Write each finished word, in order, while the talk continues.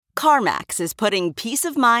CarMax is putting peace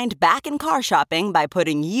of mind back in car shopping by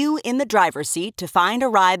putting you in the driver's seat to find a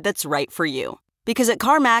ride that's right for you. Because at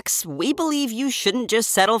CarMax, we believe you shouldn't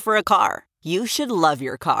just settle for a car. You should love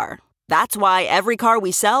your car. That's why every car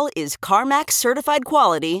we sell is CarMax certified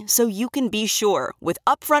quality, so you can be sure with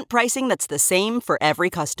upfront pricing that's the same for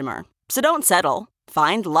every customer. So don't settle.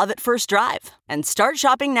 Find love at first drive and start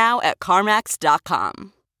shopping now at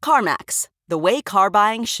CarMax.com. CarMax, the way car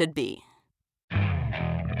buying should be.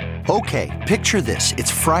 Okay, picture this.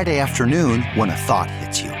 It's Friday afternoon when a thought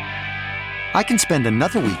hits you. I can spend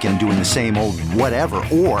another weekend doing the same old whatever,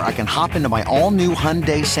 or I can hop into my all-new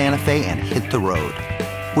Hyundai Santa Fe and hit the road.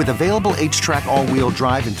 With available H-Track all-wheel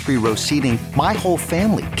drive and 3-row seating, my whole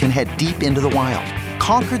family can head deep into the wild.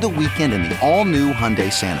 Conquer the weekend in the all-new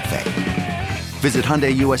Hyundai Santa Fe. Visit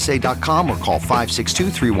HyundaiUSA.com or call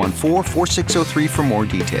 562-314-4603 for more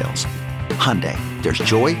details. Hyundai, there's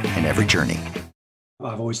joy in every journey.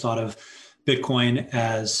 I've always thought of Bitcoin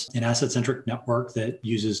as an asset-centric network that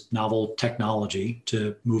uses novel technology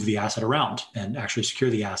to move the asset around and actually secure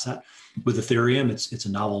the asset. With Ethereum, it's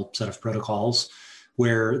a novel set of protocols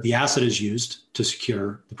where the asset is used to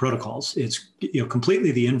secure the protocols. It's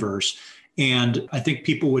completely the inverse. And I think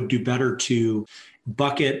people would do better to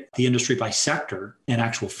bucket the industry by sector and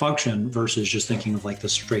actual function versus just thinking of like the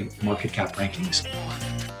straight market cap rankings.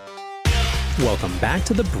 Welcome back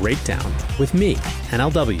to The Breakdown with me,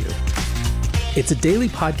 NLW. It's a daily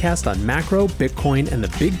podcast on macro, Bitcoin, and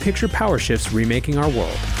the big picture power shifts remaking our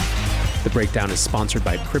world. The Breakdown is sponsored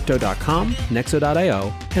by Crypto.com,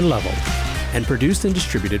 Nexo.io, and Level, and produced and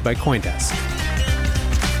distributed by CoinDesk.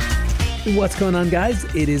 What's going on, guys?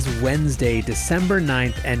 It is Wednesday, December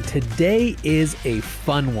 9th, and today is a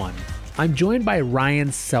fun one. I'm joined by Ryan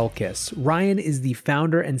Selkis. Ryan is the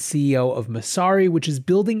founder and CEO of Messari, which is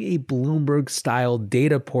building a Bloomberg-style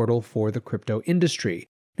data portal for the crypto industry.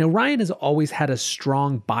 Now, Ryan has always had a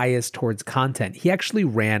strong bias towards content. He actually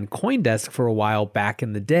ran CoinDesk for a while back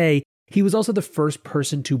in the day. He was also the first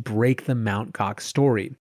person to break the Mt. Gox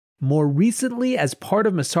story. More recently, as part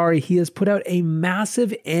of Messari, he has put out a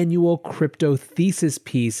massive annual crypto thesis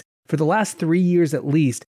piece for the last 3 years at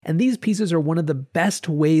least, and these pieces are one of the best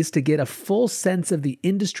ways to get a full sense of the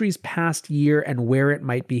industry's past year and where it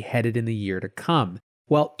might be headed in the year to come.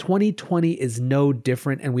 Well, 2020 is no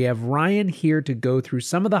different, and we have Ryan here to go through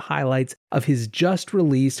some of the highlights of his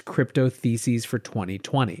just-released crypto theses for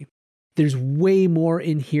 2020. There's way more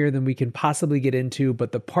in here than we can possibly get into,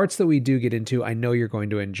 but the parts that we do get into, I know you're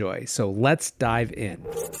going to enjoy. So let's dive in.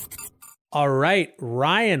 All right,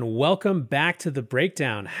 Ryan, welcome back to The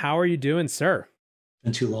Breakdown. How are you doing, sir?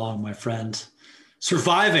 Been too long, my friend.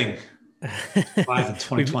 Surviving. Surviving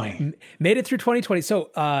 2020. Made it through 2020.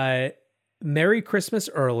 So, Merry Christmas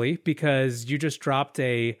early, because you just dropped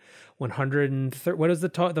a 130. What is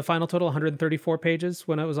the final total? 134 pages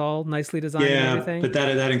when it was all nicely designed and everything. But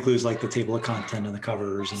that includes like the table of content and the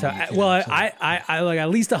covers. And so, I like at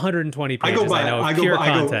least 120 pages.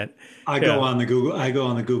 Content. I go on the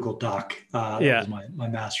Google Doc. That was my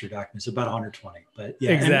master document. It's about 120. But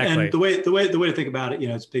yeah, exactly. And the way to think about it,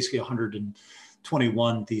 it's basically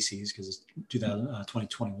 121 theses because it's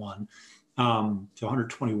 2021. So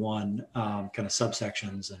 121 kind of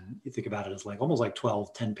subsections, and you think about it as like almost like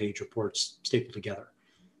 12 10-page reports stapled together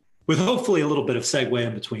with hopefully a little bit of segue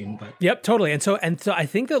in between. But yep, totally. And so I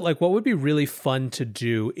think that like what would be really fun to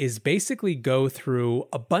do is basically go through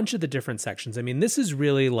a bunch of the different sections. I mean, this is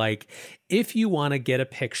really like if you want to get a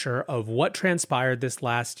picture of what transpired this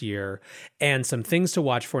last year and some things to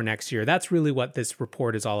watch for next year, that's really what this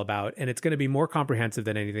report is all about. And it's going to be more comprehensive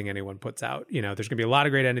than anything anyone puts out. There's going to be a lot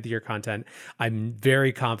of great end of the year content. I'm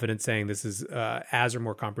very confident saying this is as or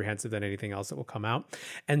more comprehensive than anything else that will come out.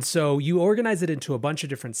 And so you organize it into a bunch of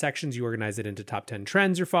different sections. You organize it into top 10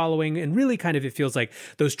 trends you're following. And really kind of, it feels like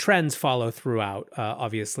those trends follow throughout,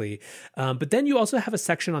 obviously. But then you also have a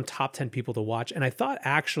section on top 10 people to watch. And I thought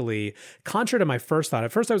actually, contrary to my first thought,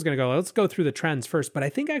 at first I was going to go, let's go through the trends first, but I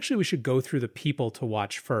think actually we should go through the people to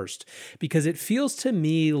watch first, because it feels to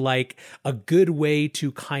me like a good way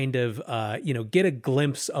to kind of, get a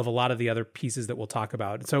glimpse of a lot of the other pieces that we'll talk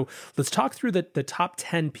about. So let's talk through the top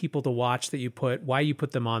 10 people to watch that you put, why you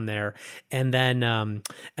put them on there. And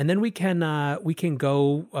then we can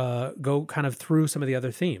go kind of through some of the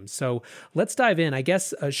other themes. So let's dive in. I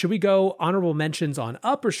guess, should we go honorable mentions on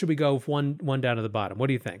up, or should we go one down to the bottom? What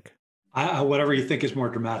do you think? Whatever you think is more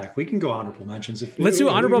dramatic. We can go honorable mentions. Let's save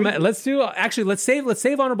honorable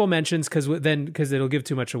mentions because it'll give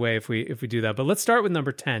too much away if we do that. But let's start with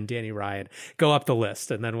number 10, Danny Ryan. Go up the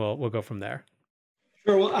list, and then we'll go from there.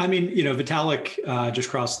 Sure. Well, I mean, Vitalik just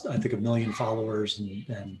crossed, I think, 1 million followers,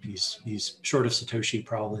 and he's short of Satoshi,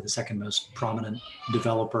 probably the second most prominent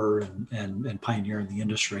developer and pioneer in the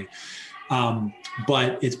industry.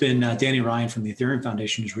 But it's been Danny Ryan from the Ethereum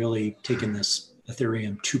Foundation who's really taken this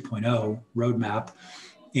Ethereum 2.0 roadmap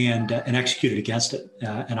and executed against it.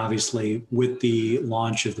 And obviously, with the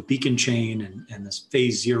launch of the Beacon chain and this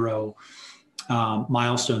phase 0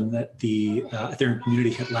 milestone that the Ethereum community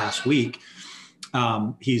hit last week,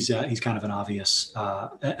 he's kind of an obvious,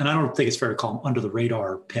 and I don't think it's fair to call him under the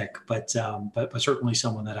radar pick, but certainly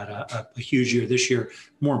someone that had a huge year this year.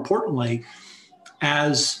 More importantly,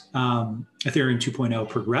 as Ethereum 2.0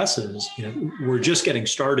 progresses, we're just getting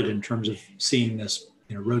started in terms of seeing this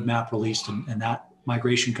roadmap released and that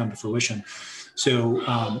migration come to fruition.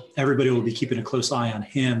 So everybody will be keeping a close eye on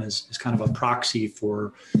him as kind of a proxy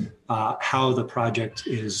for how the project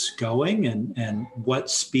is going and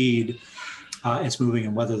what speed it's moving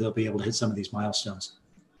and whether they'll be able to hit some of these milestones.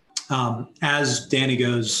 As Danny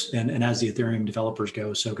goes and as the Ethereum developers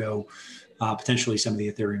go, so go potentially some of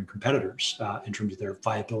the Ethereum competitors in terms of their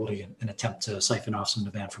viability and attempt to siphon off some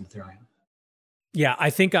demand from Ethereum. Yeah, I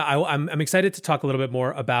think I'm excited to talk a little bit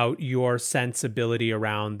more about your sensibility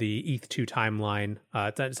around the ETH2 timeline.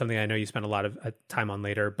 That's something I know you spent a lot of time on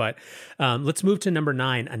later, but let's move to number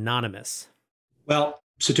 9, Anonymous. Well,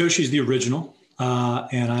 Satoshi's the original.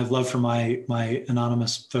 And I've loved for my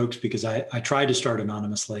anonymous folks because I tried to start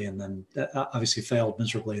anonymously and then obviously failed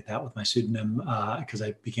miserably at that with my pseudonym because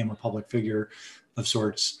I became a public figure of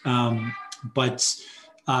sorts. But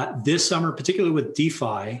this summer, particularly with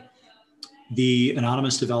DeFi, the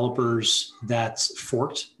anonymous developers that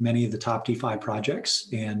forked many of the top DeFi projects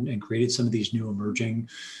and created some of these new emerging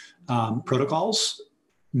protocols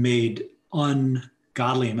made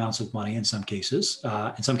ungodly amounts of money in some cases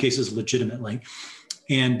legitimately.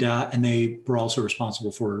 And they were also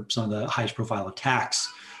responsible for some of the highest profile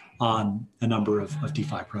attacks on a number of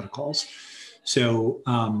DeFi protocols. So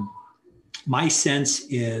my sense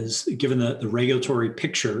is, given the regulatory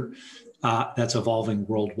picture that's evolving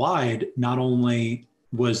worldwide, not only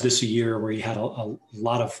was this a year where you had a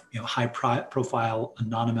lot of high profile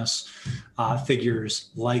anonymous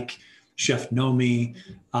figures like Chef Nomi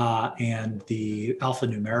and the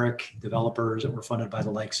alphanumeric developers that were funded by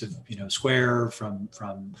the likes of Square from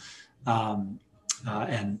and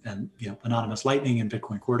Anonymous Lightning and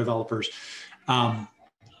Bitcoin Core developers.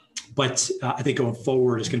 But I think going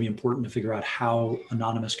forward, it's going to be important to figure out how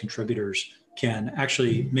anonymous contributors can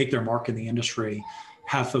actually make their mark in the industry,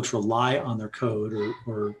 have folks rely on their code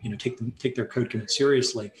or take their code commit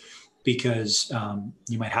seriously, because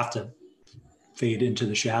you might have to fade into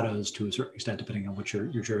the shadows to a certain extent, depending on what your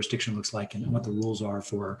jurisdiction looks like and what the rules are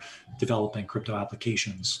for developing crypto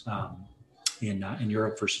applications in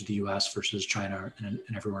Europe versus the US versus China and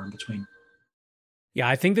everywhere in between. Yeah,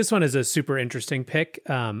 I think this one is a super interesting pick.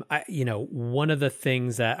 One of the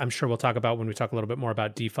things that I'm sure we'll talk about when we talk a little bit more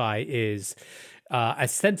about DeFi is a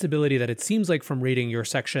sensibility that it seems like from reading your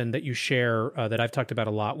section that you share that I've talked about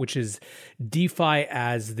a lot, which is DeFi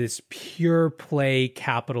as this pure play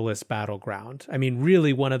capitalist battleground. I mean,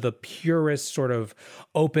 really one of the purest sort of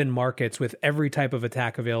open markets with every type of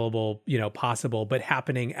attack available, possible, but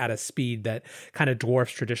happening at a speed that kind of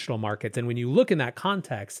dwarfs traditional markets. And when you look in that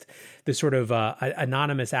context, the sort of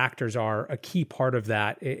anonymous actors are a key part of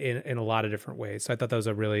that in a lot of different ways. So I thought that was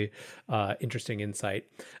a really interesting insight.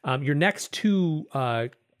 Your next two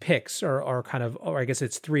picks are kind of, or I guess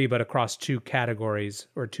it's 3, but across 2 categories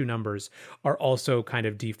or 2 numbers are also kind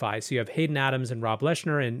of DeFi. So you have Hayden Adams and Rob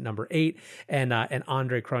Leschner in number 8 and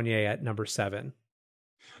Andre Cronje at number 7.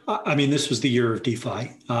 I mean, this was the year of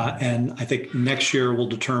DeFi. And I think next year will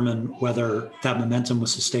determine whether that momentum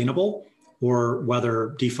was sustainable or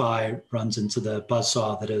whether DeFi runs into the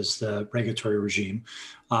buzzsaw that is the regulatory regime,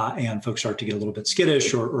 and folks start to get a little bit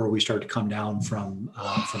skittish, or we start to come down from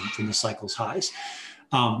the cycle's highs.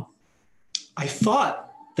 I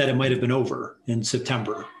thought that it might have been over in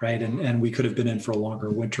September, right? And we could have been in for a longer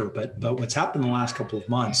winter, but what's happened in the last couple of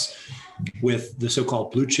months with the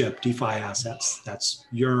so-called blue chip DeFi assets, that's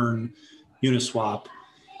Yearn, Uniswap,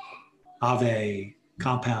 Aave,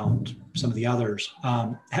 Compound, some of the others,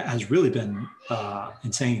 has really been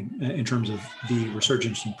insane in terms of the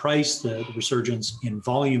resurgence in price, the resurgence in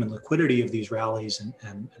volume and liquidity of these rallies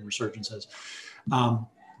and resurgences.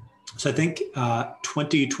 So I think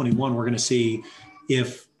 2021, we're going to see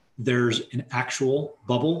if there's an actual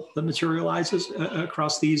bubble that materializes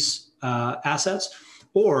across these assets,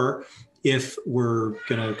 or if we're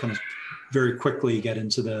going to kind of very quickly get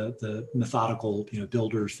into the methodical,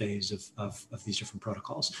 builders phase of these different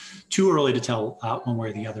protocols. Too early to tell one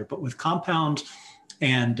way or the other. But with Compound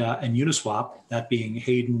and Uniswap, that being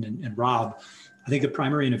Hayden and Rob. I think the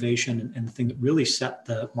primary innovation and the thing that really set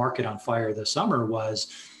the market on fire this summer was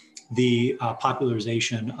the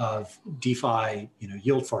popularization of DeFi,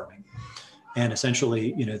 yield farming, and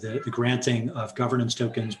essentially, the granting of governance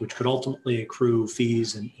tokens, which could ultimately accrue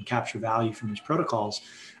fees and capture value from these protocols,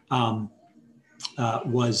 was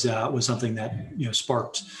something that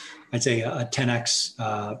sparked, I'd say, a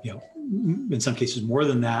 10x, in some cases more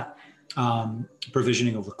than that,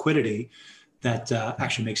 provisioning of liquidity that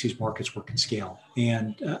actually makes these markets work at scale.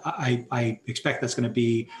 And I expect that's going to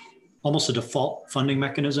be almost a default funding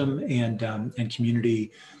mechanism and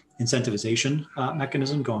community incentivization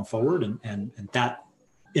mechanism going forward. And that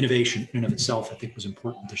innovation in and of itself, I think, was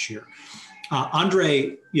important this year.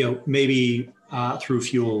 Andre, maybe threw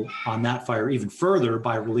fuel on that fire even further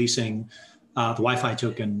by releasing the Wi-Fi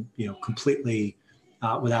token, completely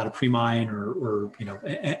without a pre-mine or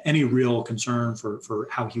any real concern for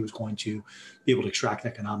how he was going to be able to extract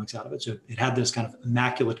economics out of it. So it had this kind of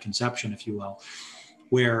immaculate conception, if you will,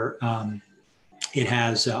 where it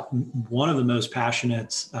has one of the most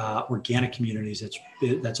passionate organic communities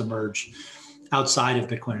that's emerged outside of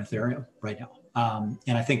Bitcoin and Ethereum right now.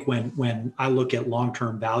 And I think when I look at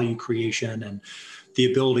long-term value creation and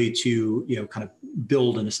the ability to kind of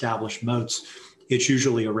build and establish moats, it's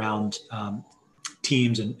usually around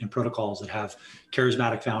teams and protocols that have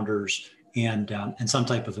charismatic founders and some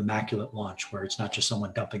type of immaculate launch where it's not just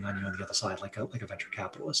someone dumping on you on the other side like a venture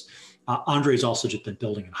capitalist. Andre's also just been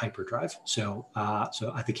building in hyperdrive, so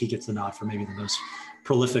I think he gets the nod for maybe the most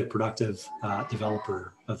prolific, productive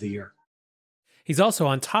developer of the year. He's also,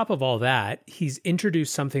 on top of all that, he's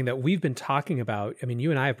introduced something that we've been talking about. I mean, you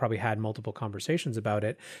and I have probably had multiple conversations about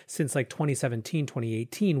it since like 2017,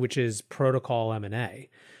 2018, which is protocol M&A.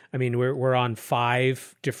 I mean, we're on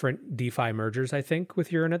 5 different DeFi mergers, I think,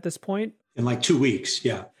 with Yearn at this point. In like 2 weeks,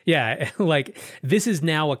 yeah. Yeah, like this is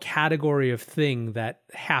now a category of thing that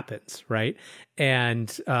happens, right? And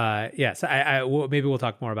yes, maybe we'll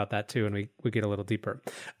talk more about that too, and we get a little deeper.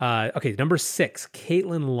 Okay, number 6,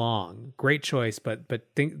 Caitlin Long. Great choice, but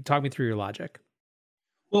talk me through your logic.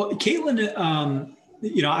 Well, Caitlin,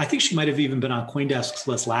 I think she might have even been on CoinDesk's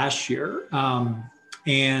list last year,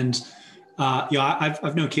 and.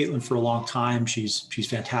 I've known Caitlin for a long time. She's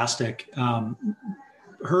fantastic. I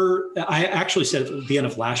actually said at the end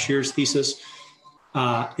of last year's thesis,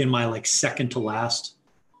 in my second to last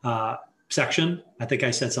section, I think I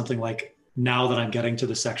said something like, now that I'm getting to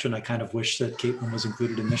the section, I kind of wish that Caitlin was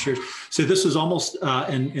included in this year's. So this was almost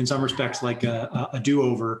in some respects like a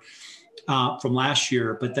do-over from last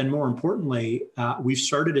year. But then more importantly, we've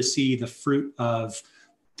started to see the fruit of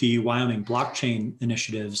the Wyoming blockchain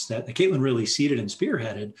initiatives that Caitlin really seeded and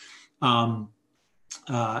spearheaded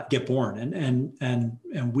get born.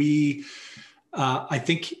 And we, I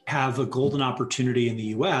think, have a golden opportunity in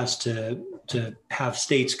the US to have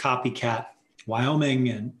states copycat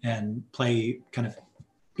Wyoming and play kind of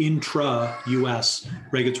intra-US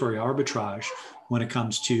regulatory arbitrage when it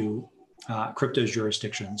comes to crypto's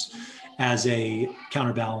jurisdictions as a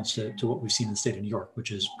counterbalance to what we've seen in the state of New York,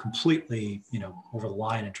 which is completely, over the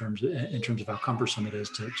line in terms of how cumbersome it is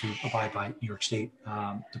to abide by New York State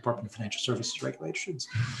Department of Financial Services regulations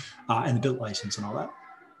and the BIT license and all that.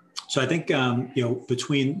 So I think,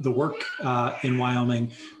 between the work in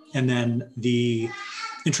Wyoming and then the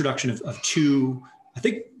introduction of 2, I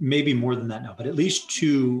think maybe more than that now, but at least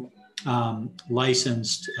 2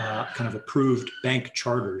 licensed, kind of approved bank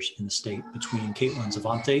charters in the state between Caitlin's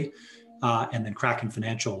Avante and then Kraken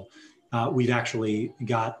Financial. We've actually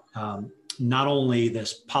got not only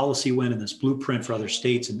this policy win and this blueprint for other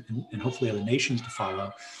states and hopefully other nations to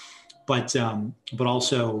follow, but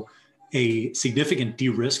also a significant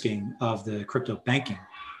de-risking of the crypto banking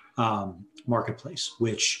marketplace,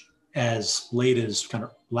 which as late as kind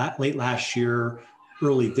of late last year,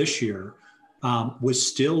 early this year, was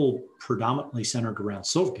still predominantly centered around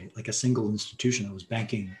Silvergate, like a single institution that was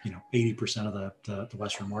banking, 80% of the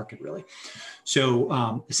Western market, really.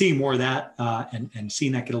 So seeing more of that and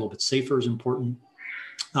seeing that get a little bit safer is important.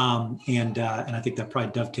 And I think that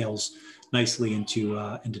probably dovetails nicely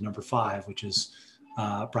into number 5, which is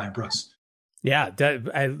Brian Brooks. Yeah,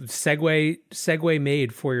 segue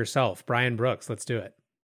made for yourself, Brian Brooks. Let's do it.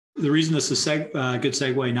 The reason this is a good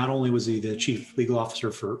segue, not only was he the chief legal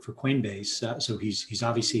officer for Coinbase, so he's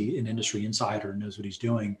obviously an industry insider and knows what he's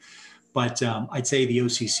doing, but I'd say the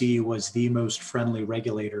OCC was the most friendly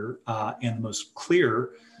regulator and the most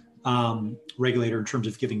clear regulator in terms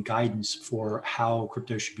of giving guidance for how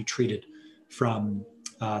crypto should be treated from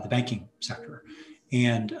the banking sector.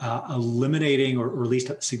 and eliminating or at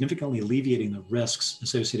least significantly alleviating the risks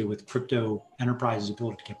associated with crypto enterprises'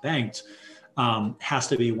 ability to get banked has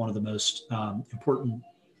to be one of the most important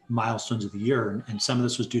milestones of the year. And some of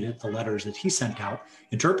this was due to the letters that he sent out,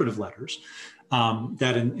 interpretive letters,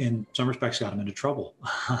 that in some respects got him into trouble.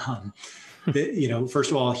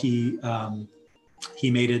 First of all, he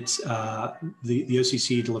made it, the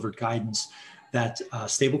OCC delivered guidance that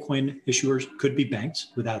stablecoin issuers could be banked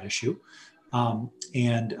without issue.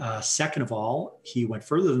 And second of all, he went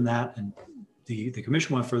further than that, and the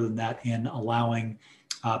commission went further than that in allowing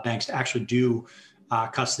banks to actually do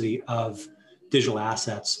custody of digital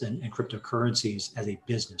assets and cryptocurrencies as a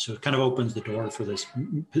business. So it kind of opens the door for this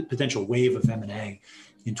potential wave of M&A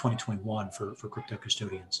in 2021 for crypto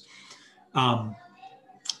custodians.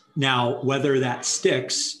 Now, whether that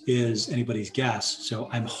sticks is anybody's guess. So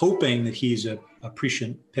I'm hoping that he's a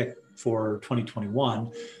prescient pick for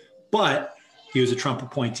 2021, but he was a Trump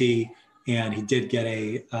appointee, and he did get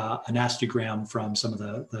a nastygram from some of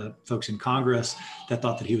the folks in Congress that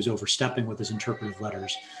thought that he was overstepping with his interpretive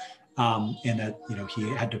letters, and that he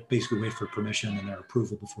had to basically wait for permission and their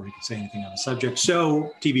approval before he could say anything on the subject.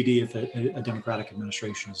 So TBD if a Democratic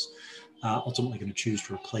administration is ultimately going to choose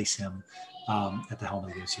to replace him at the helm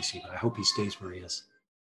of the OCC, but I hope he stays where he is.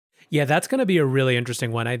 Yeah, that's going to be a really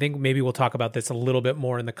interesting one. I think maybe we'll talk about this a little bit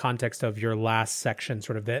more in the context of your last section,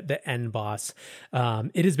 sort of the end boss.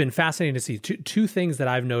 It has been fascinating to see two things that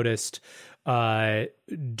I've noticed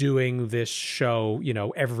doing this show,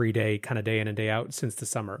 every day, kind of day in and day out since the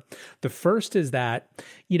summer. The first is that,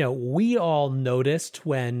 we all noticed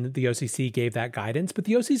when the OCC gave that guidance, but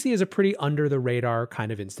the OCC is a pretty under the radar kind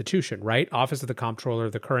of institution, right? Office of the Comptroller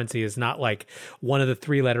of the Currency is not like one of the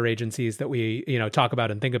 3-letter agencies that we, talk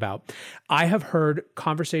about and think about. I have heard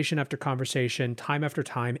conversation after conversation, time after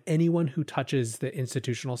time, anyone who touches the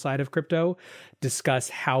institutional side of crypto discuss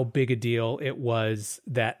how big a deal it was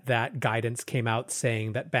that guidance came out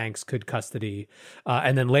saying that banks could custody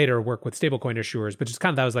and then later work with stablecoin issuers, but just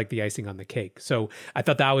kind of that was like the icing on the cake. So I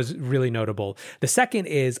thought that was really notable. The second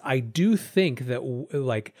is I do think that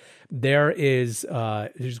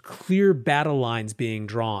there's clear battle lines being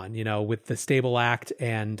drawn, with the Stable Act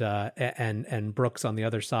and Brooks on the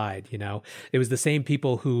other side. It was the same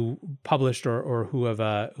people who published or who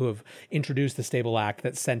have introduced the Stable Act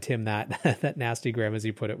that sent him that that nastygram, as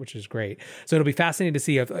he put it, which is great. So it'll be fascinating to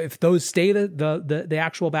see if those stay the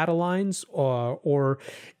actual battle lines or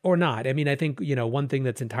not. I mean, I think one thing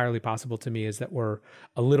that's entirely possible to me is that we're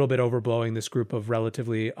a little bit overblowing this group of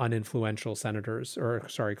relatively uninfluential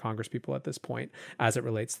Congress people at this point as it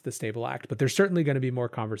relates to the Stable Act. But there's certainly going to be more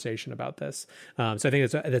conversation about this. So I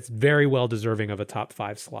think that's very well deserving of a top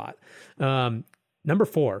 5 slot. Number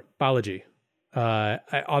 4, Balaji.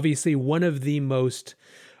 Obviously, one of the most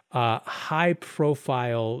high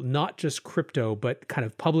profile, not just crypto, but kind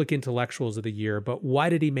of public intellectuals of the year. But why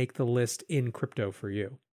did he make the list in crypto for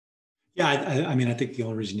you? Yeah, I mean, I think the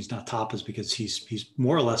only reason he's not top is because he's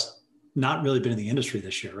more or less not really been in the industry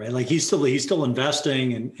this year, right? Like he's still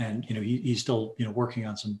investing and he's still working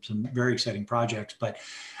on some very exciting projects, but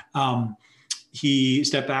he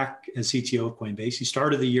stepped back as CTO of Coinbase. He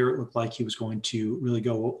started the year, it looked like he was going to really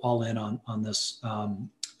go all in on this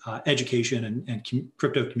education and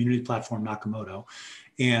crypto community platform Nakamoto,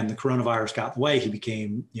 and the coronavirus got in the way. He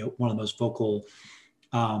became one of the most vocal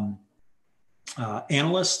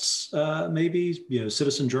analysts, maybe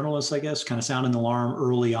citizen journalists, I guess, kind of sounding the alarm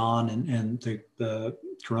early on and the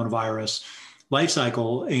coronavirus life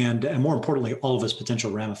cycle, and more importantly, all of its potential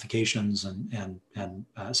ramifications and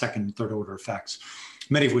second and third order effects,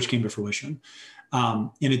 many of which came to fruition.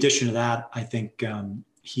 In addition to that, I think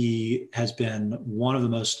he has been one of the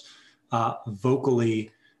most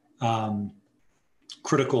vocally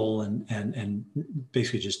critical and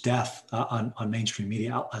basically just death on mainstream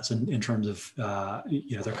media outlets in terms of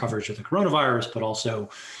their coverage of the coronavirus, but also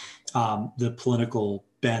the political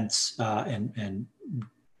bents and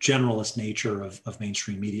generalist nature of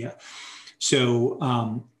mainstream media. So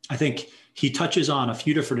I think he touches on a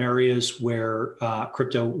few different areas where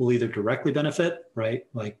crypto will either directly benefit, right,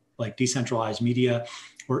 like decentralized media,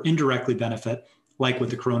 or indirectly benefit, like with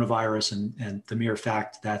the coronavirus and the mere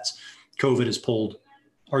fact that COVID has pulled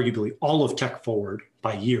arguably all of tech forward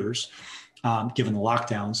by years, given the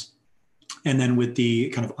lockdowns. And then with the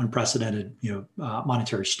kind of unprecedented,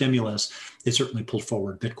 monetary stimulus, it certainly pulled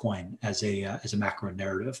forward Bitcoin as a macro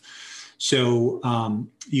narrative. So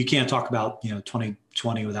you can't talk about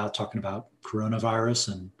 2020 without talking about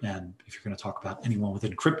coronavirus, and if you're going to talk about anyone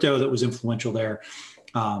within crypto that was influential there,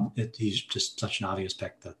 he's just such an obvious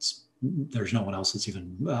pick there's no one else that's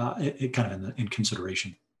even kind of in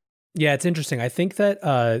consideration. Yeah, it's interesting. I think that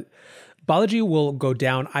Balaji will go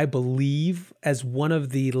down, I believe, as one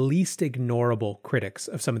of the least ignorable critics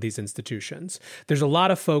of some of these institutions. There's a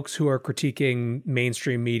lot of folks who are critiquing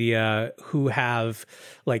mainstream media who have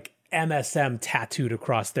like MSM tattooed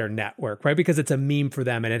across their network, right? Because it's a meme for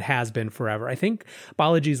them and it has been forever. I think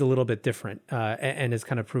Balaji is a little bit different and has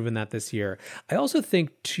kind of proven that this year. I also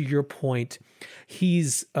think, to your point,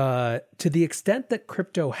 he's to the extent that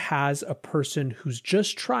crypto has a person who's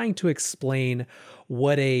just trying to explain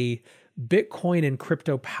what a Bitcoin and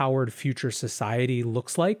crypto powered future society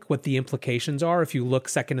looks like, what the implications are. If you look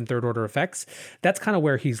second and third order effects, that's kind of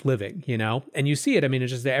where he's living, you know, and you see it. I mean,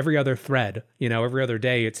 it's just every other thread, you know, every other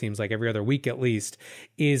day, it seems like every other week at least,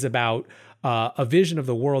 is about a vision of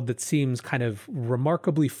the world that seems kind of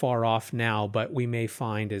remarkably far off now, but we may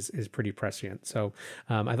find is pretty prescient. So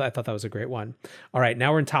I thought that was a great one. All right,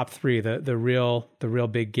 now we're in top three, the real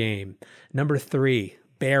big game. Number 3,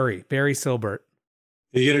 Barry Silbert.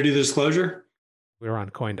 Are you going to do the disclosure? We were on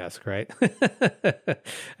CoinDesk, right?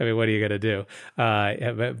 I mean, what are you going to do?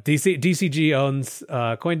 DCG owns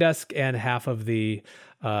CoinDesk and half of the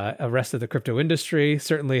rest of the crypto industry,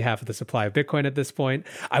 certainly half of the supply of Bitcoin at this point.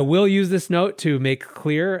 I will use this note to make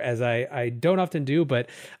clear, as I don't often do, but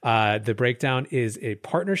the breakdown is a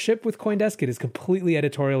partnership with CoinDesk. It is completely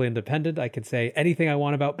editorially independent. I can say anything I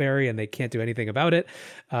want about Barry and they can't do anything about it.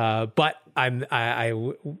 But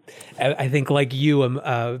I think, like you,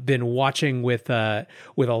 I'm been watching with a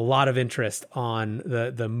lot of interest on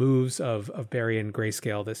the moves of Barry and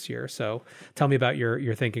Grayscale this year. So tell me about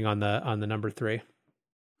your thinking on the number 3.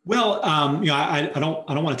 Well, I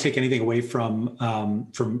don't want to take anything away from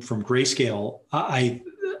Grayscale.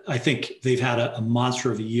 I think they've had a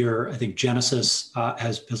monster of a year. I think Genesis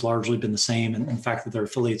has largely been the same, and in fact that their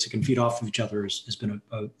affiliates that can feed off of each other has been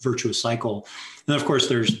a virtuous cycle. And of course,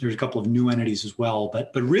 there's a couple of new entities as well.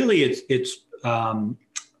 But really, it's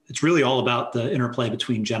really all about the interplay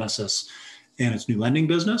between Genesis and its new lending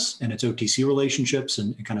business and its OTC relationships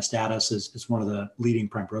and kind of status as one of the leading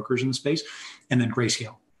prime brokers in the space, and then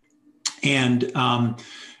Grayscale. And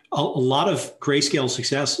a lot of Grayscale's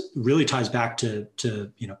success really ties back to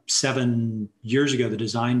 7 years ago, the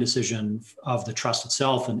design decision of the trust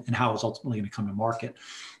itself and how it's ultimately going to come to market.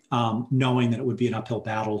 Knowing that it would be an uphill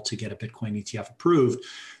battle to get a Bitcoin ETF approved,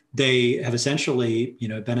 they have essentially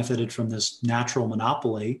benefited from this natural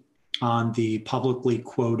monopoly on the publicly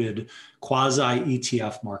quoted quasi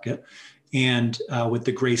ETF market. And with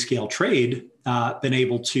the Grayscale trade, been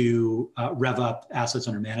able to rev up assets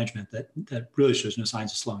under management that really shows no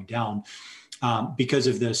signs of slowing down because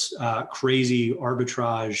of this crazy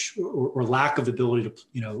arbitrage or lack of ability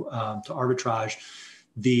to arbitrage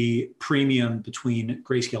the premium between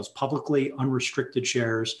Grayscale's publicly unrestricted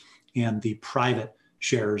shares and the private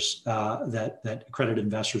shares that accredited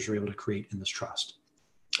investors are able to create in this trust.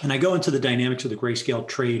 And I go into the dynamics of the Grayscale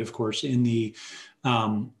trade, of course, in the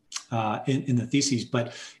theses,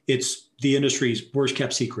 but it's the industry's worst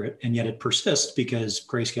kept secret, and yet it persists because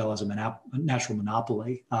Grayscale has a natural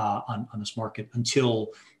monopoly on this market until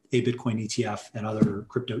a Bitcoin ETF and other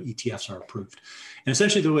crypto ETFs are approved. And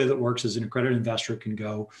essentially the way that works is an accredited investor can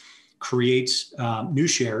go create new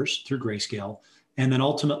shares through Grayscale, and then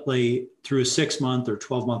ultimately through a 6-month or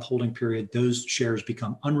 12-month holding period, those shares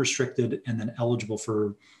become unrestricted and then eligible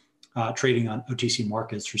for trading on OTC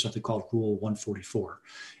markets through something called Rule 144.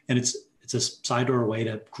 And it's a side door way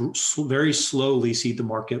to very slowly seed the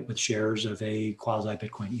market with shares of a quasi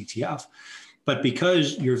Bitcoin ETF. But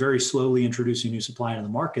because you're very slowly introducing new supply into the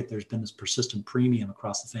market, there's been this persistent premium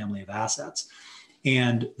across the family of assets.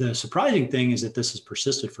 And the surprising thing is that this has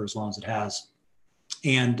persisted for as long as it has.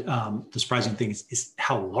 And the surprising thing is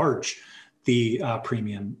how large the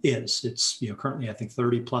premium is. It's currently, I think,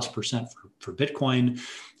 30+% for Bitcoin.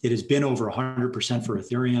 It has been over 100% for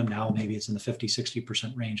Ethereum. Now maybe it's in the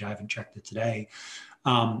 50-60% range. I haven't checked it today,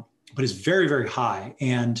 but it's very, very high.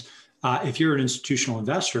 And if you're an institutional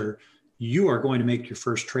investor, you are going to make your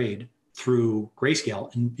first trade through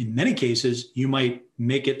Grayscale. And in many cases, you might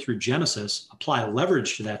make it through Genesis, apply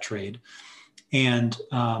leverage to that trade, and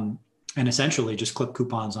essentially just clip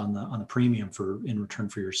coupons on the premium in return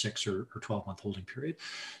for your 6 or 12-month holding period.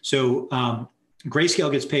 So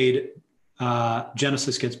Grayscale gets paid,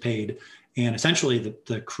 Genesis gets paid, and essentially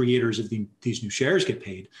the creators of these new shares get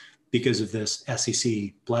paid because of this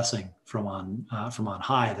SEC blessing from on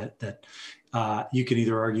high that you can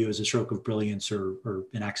either argue is a stroke of brilliance or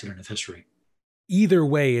an accident of history. Either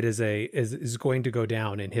way, it is going to go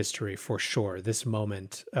down in history for sure, this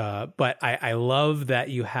moment. But I love that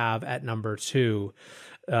you have at number 2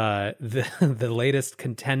 the latest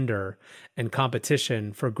contender and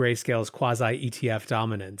competition for Grayscale's quasi ETF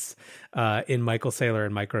dominance in Michael Saylor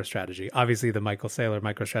and MicroStrategy. Obviously, the Michael Saylor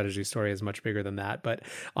MicroStrategy story is much bigger than that. But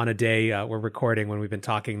on a day we're recording when we've been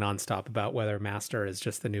talking nonstop about whether Master is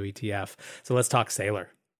just the new ETF. So let's talk Saylor.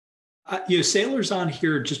 Saylor's on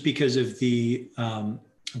here just because of the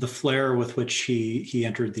flair with which he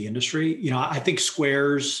entered the industry. I think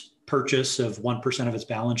Square's purchase of 1% of its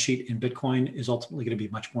balance sheet in Bitcoin is ultimately going to be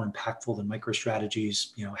much more impactful than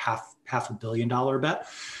MicroStrategy's, half $1 billion bet.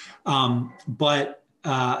 But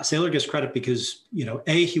Saylor gets credit because,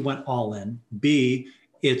 A, he went all in. B,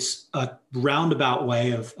 it's a roundabout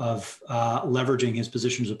way of leveraging his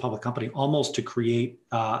position as a public company, almost to create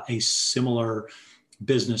a similar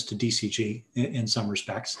business to DCG in some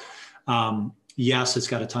respects. Yes, it's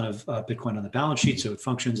got a ton of Bitcoin on the balance sheet, so it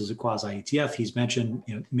functions as a quasi ETF. He's mentioned,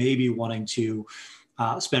 maybe wanting to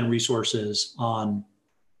spend resources on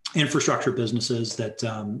infrastructure businesses that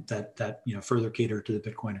further cater to the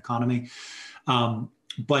Bitcoin economy.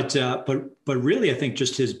 But really, I think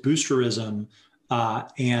just his boosterism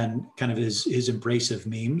and kind of his embrace of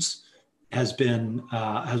memes has been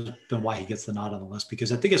why he gets the nod on the list,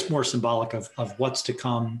 because I think it's more symbolic of what's to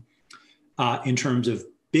come in terms of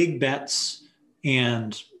big bets.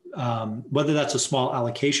 And whether that's a small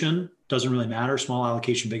allocation, doesn't really matter. Small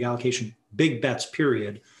allocation, big bets,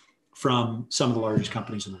 period, from some of the largest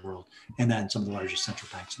companies in the world, and then some of the largest central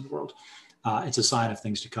banks in the world. It's a sign of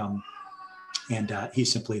things to come. And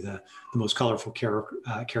he's simply the most colorful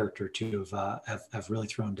character to have really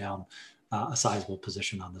thrown down a sizable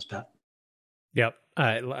position on this bet. Yep.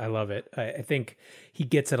 I love it. I think he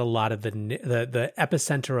gets at a lot of the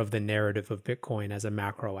epicenter of the narrative of Bitcoin as a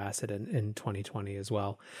macro asset in 2020 as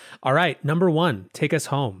well. All right. Number one, take us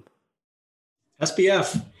home.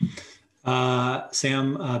 SBF.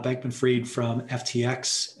 Sam Bankman-Fried from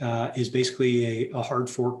FTX is basically a hard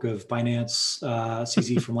fork of Binance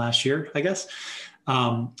CZ from last year, I guess.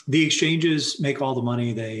 The exchanges make all the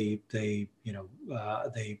money. They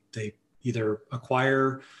either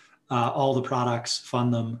acquire all the products,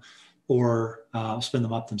 fund them, or spin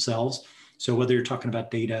them up themselves. So whether you're talking about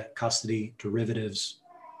data, custody, derivatives,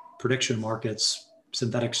 prediction markets,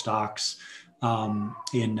 synthetic stocks,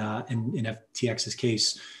 in FTX's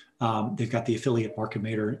case, they've got the affiliate market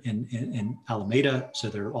maker in Alameda. So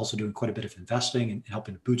they're also doing quite a bit of investing and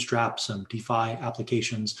helping to bootstrap some DeFi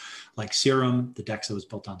applications like Serum, the DEX that was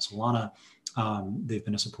built on Solana. They've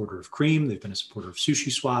been a supporter of Cream. They've been a supporter of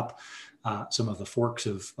SushiSwap, some of the forks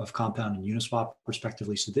of Compound and Uniswap,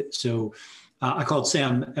 respectively. So I called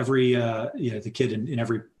Sam the kid in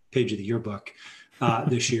every page of the yearbook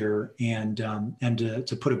this year, and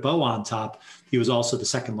to put a bow on top, he was also the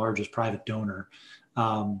second largest private donor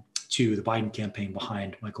to the Biden campaign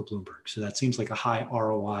behind Michael Bloomberg. So that seems like a high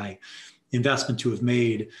ROI investment to have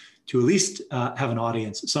made to at least have an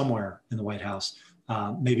audience somewhere in the White House.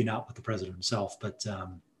 Maybe not with the president himself, but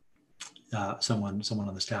someone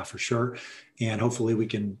on the staff for sure. And hopefully we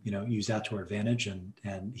can, use that to our advantage.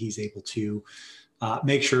 And he's able to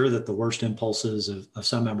make sure that the worst impulses of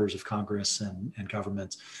some members of Congress and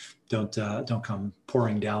government don't come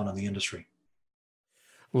pouring down on the industry.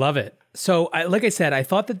 Love it. So, like I said, I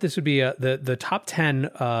thought that this would be the top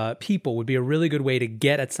 10 people would be a really good way to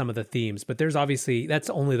get at some of the themes. But there's obviously, that's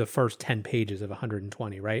only the first 10 pages of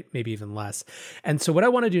 120, right? Maybe even less. And so what I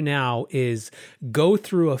want to do now is go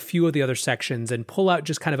through a few of the other sections and pull out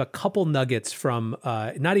just kind of a couple nuggets from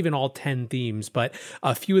not even all 10 themes, but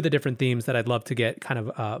a few of the different themes that I'd love to get kind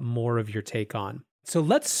of more of your take on. So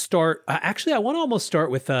let's start. Actually, I want to almost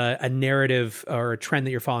start with a narrative or a trend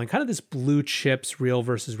that you're following, kind of this blue chips, real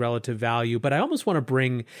versus relative value. But I almost want to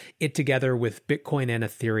bring it together with Bitcoin and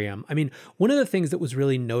Ethereum. I mean, one of the things that was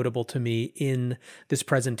really notable to me in this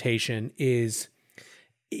presentation is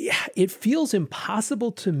it feels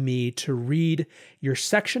impossible to me to read your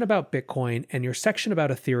section about Bitcoin and your section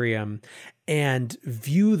about Ethereum and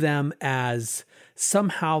view them as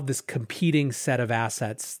somehow this competing set of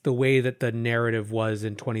assets, the way that the narrative was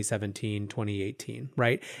in 2017, 2018,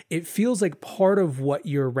 right? It feels like part of what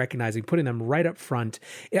you're recognizing, putting them right up front.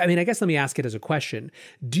 I mean, I guess let me ask it as a question.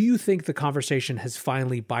 Do you think the conversation has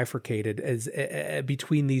finally bifurcated as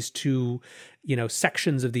between these two,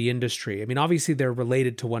 sections of the industry? I mean, obviously they're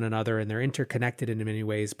related to one another and they're interconnected in many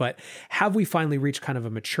ways, but have we finally reached kind of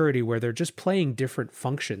a maturity where they're just playing different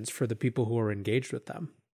functions for the people who are engaged with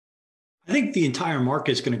them? I think the entire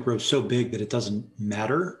market is going to grow so big that it doesn't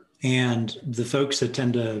matter. And the folks that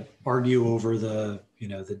tend to argue over the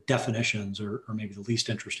definitions are maybe the least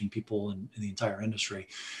interesting people in the entire industry.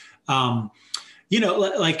 Like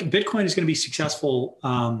Bitcoin is going to be successful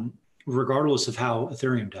regardless of how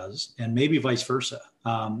Ethereum does, and maybe vice versa.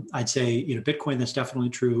 I'd say, Bitcoin, that's definitely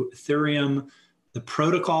true. Ethereum, the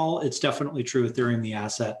protocol, it's definitely true. Ethereum, the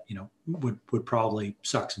asset, would probably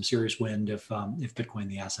suck some serious wind if Bitcoin,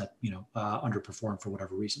 the asset, underperformed for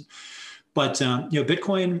whatever reason. But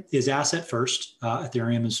Bitcoin is asset first.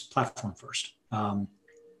 Ethereum is platform first.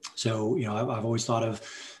 So I've always thought of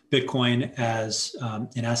Bitcoin as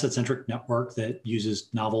an asset-centric network that uses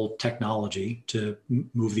novel technology to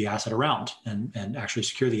move the asset around and actually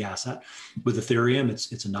secure the asset. With Ethereum,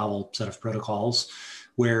 it's a novel set of protocols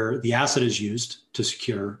where the asset is used to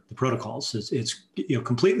secure the protocols. It's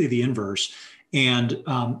completely the inverse. And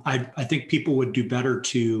I think people would do better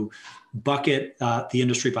to bucket the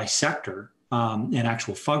industry by sector and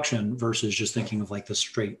actual function versus just thinking of like the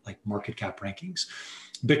straight like market cap rankings.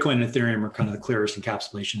 Bitcoin and Ethereum are kind of the clearest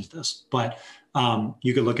encapsulations of this. But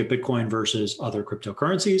you could look at Bitcoin versus other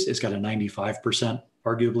cryptocurrencies. It's got a 95%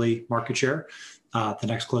 arguably market share. The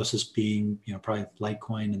next closest being, probably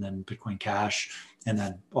Litecoin and then Bitcoin Cash, and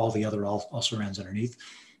then all the other also runs underneath.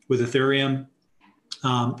 With Ethereum,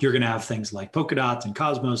 you're going to have things like Polkadot and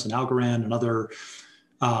Cosmos and Algorand and other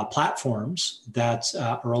platforms that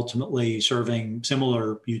are ultimately serving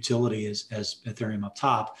similar utility as Ethereum up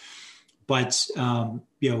top. But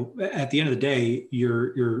at the end of the day,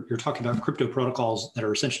 you're talking about crypto protocols that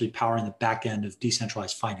are essentially powering the back end of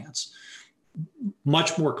decentralized finance.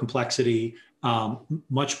 Much more complexity,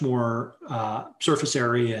 much more surface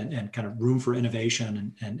area and kind of room for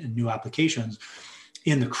innovation and new applications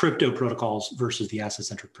in the crypto protocols versus the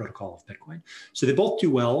asset-centric protocol of Bitcoin. So they both do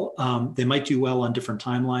well. They might do well on different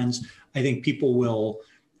timelines. I think people will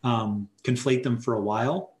conflate them for a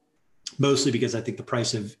while, mostly because I think the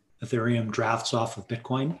price of Ethereum drafts off of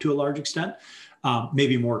Bitcoin to a large extent,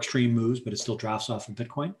 maybe more extreme moves, but it still drafts off of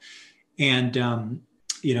Bitcoin. And,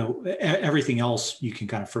 everything else you can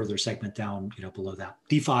kind of further segment down, below that.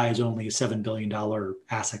 DeFi is only a $7 billion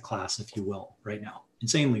asset class, if you will, right now,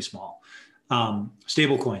 insanely small.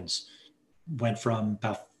 Stable coins went from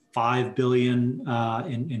about 5 billion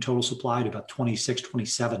in total supply to about 26,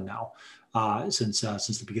 27 now since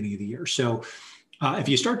the beginning of the year. So if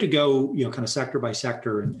you start to go, kind of sector by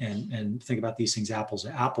sector and think about these things apples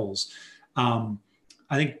to apples, I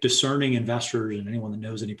think discerning investors and anyone that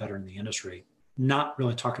knows any better in the industry, not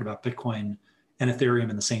really talking about Bitcoin and Ethereum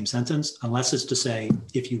in the same sentence, unless it's to say,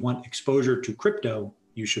 if you want exposure to crypto,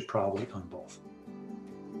 you should probably own both.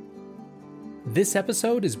 This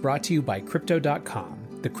episode is brought to you by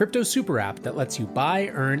Crypto.com, the crypto super app that lets you buy,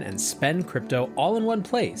 earn, and spend crypto all in one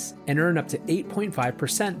place and earn up to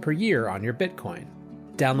 8.5% per year on your Bitcoin.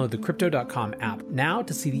 Download the Crypto.com app now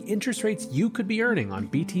to see the interest rates you could be earning on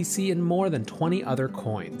BTC and more than 20 other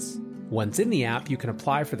coins. Once in the app, you can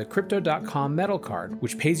apply for the Crypto.com Metal Card,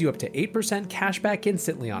 which pays you up to 8% cash back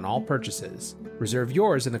instantly on all purchases. Reserve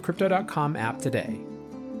yours in the Crypto.com app today.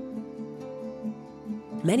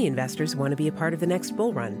 Many investors want to be a part of the next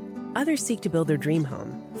bull run. Others seek to build their dream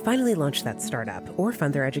home, finally launch that startup, or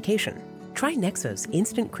fund their education. Try Nexo's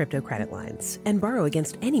instant crypto credit lines and borrow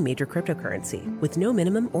against any major cryptocurrency with no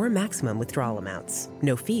minimum or maximum withdrawal amounts,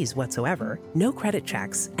 no fees whatsoever, no credit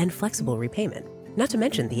checks, and flexible repayment. Not to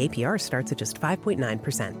mention the APR starts at just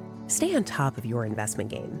 5.9%. Stay on top of your investment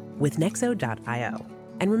game with Nexo.io.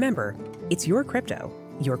 And remember, it's your crypto,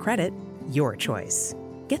 your credit, your choice.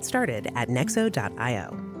 Get started at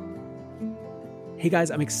Nexo.io. Hey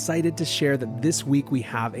guys, I'm excited to share that this week we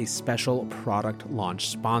have a special product launch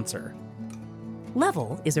sponsor.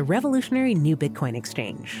 Level is a revolutionary new Bitcoin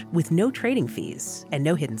exchange with no trading fees and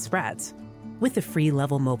no hidden spreads. With the free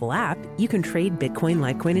Level mobile app, you can trade Bitcoin,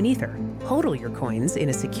 Litecoin, and Ether, hodl your coins in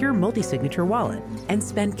a secure multi-signature wallet, and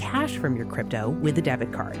spend cash from your crypto with a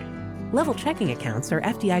debit card. Level checking accounts are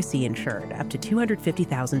FDIC insured up to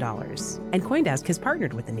 $250,000. And CoinDesk has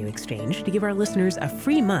partnered with the new exchange to give our listeners a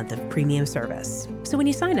free month of premium service. So when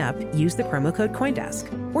you sign up, use the promo code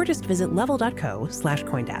CoinDesk or just visit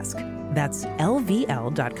level.co/CoinDesk. That's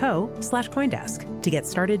lvl.co/CoinDesk to get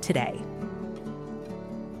started today.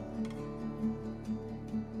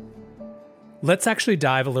 Let's actually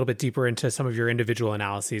dive a little bit deeper into some of your individual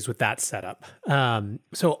analyses with that setup.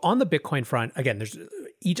 So on the Bitcoin front, again,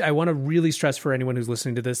 I want to really stress for anyone who's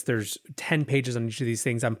listening to this, there's 10 pages on each of these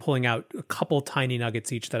things. I'm pulling out a couple tiny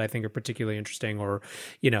nuggets each that I think are particularly interesting or,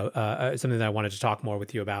 something that I wanted to talk more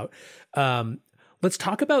with you about. Let's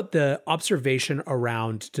talk about the observation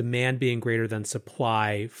around demand being greater than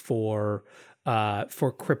supply for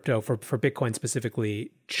crypto, for Bitcoin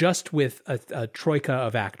specifically, just with a troika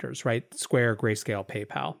of actors, right? Square, Grayscale,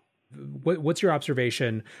 PayPal. What's your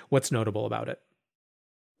observation? What's notable about it?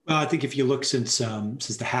 Well, I think if you look since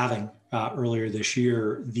the halving earlier this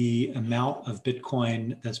year, the amount of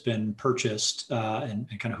Bitcoin that's been purchased and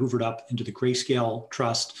kind of hoovered up into the Grayscale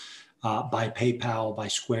Trust by PayPal, by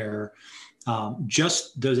Square,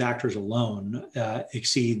 just those actors alone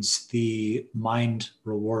exceeds the mined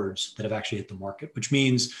rewards that have actually hit the market, which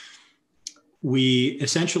means we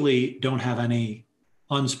essentially don't have any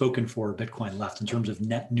unspoken for Bitcoin left in terms of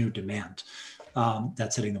net new demand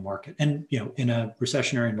that's hitting the market. And in a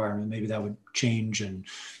recessionary environment, maybe that would change, and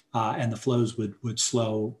the flows would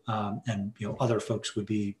slow, and other folks would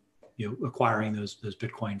be acquiring those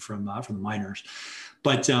Bitcoin from the miners.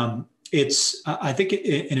 But it's I think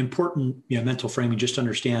an important mental framing just to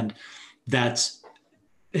understand that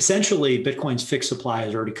essentially Bitcoin's fixed supply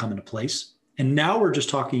has already come into place, and now we're just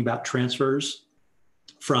talking about transfers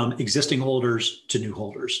from existing holders to new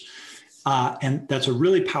holders. And that's a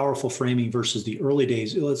really powerful framing versus the early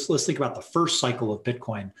days. Let's think about the first cycle of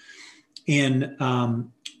Bitcoin. In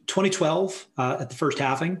 2012, at the first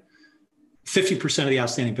halving, 50% of the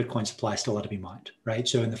outstanding Bitcoin supply still had to be mined, right?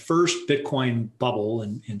 So in the first Bitcoin bubble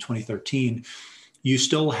in 2013, you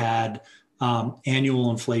still had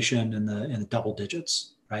annual inflation in the double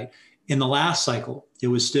digits, right? In the last cycle, it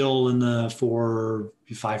was still in the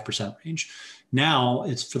 4-5% range. Now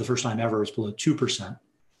it's, for the first time ever, it's below 2%.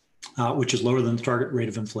 Which is lower than the target rate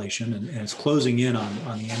of inflation, and it's closing in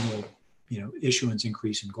on the annual, issuance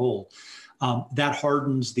increase in gold. That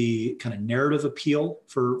hardens the kind of narrative appeal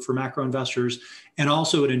for macro investors, and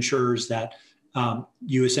also it ensures that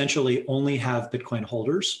you essentially only have Bitcoin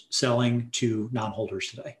holders selling to non-holders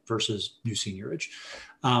today versus new seigniorage.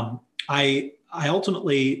 I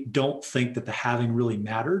ultimately don't think that the halving really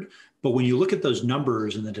mattered, but when you look at those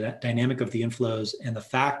numbers and the dynamic of the inflows and the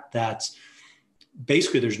fact that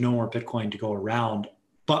basically there's no more Bitcoin to go around,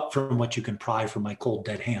 but from what you can pry from my cold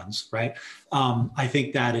dead hands, right? I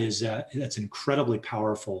think that's incredibly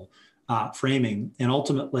powerful framing. And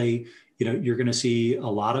ultimately, you're going to see a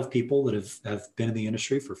lot of people that have been in the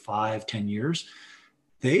industry for 5-10 years.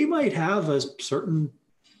 They might have a certain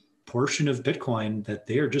portion of Bitcoin that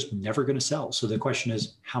they are just never going to sell. So the question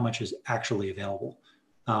is, how much is actually available?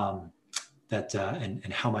 And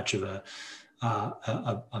how much of a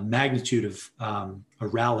magnitude of a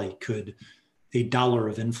rally could $1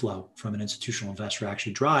 of inflow from an institutional investor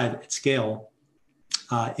actually drive at scale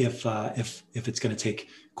if it's going to take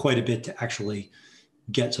quite a bit to actually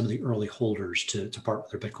get some of the early holders to part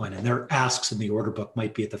with their Bitcoin. And their asks in the order book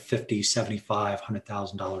might be at the $50,000, $75,000,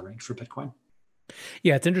 $100,000 range for Bitcoin.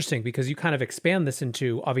 Yeah, it's interesting because you kind of expand this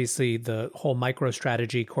into, obviously, the whole micro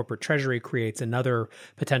strategy. Corporate treasury creates another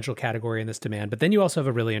potential category in this demand. But then you also have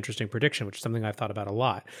a really interesting prediction, which is something I've thought about a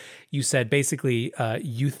lot. You said basically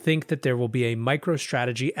you think that there will be a micro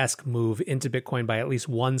strategy-esque move into Bitcoin by at least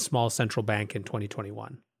one small central bank in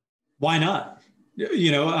 2021. Why not?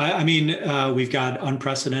 We've got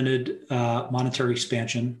unprecedented monetary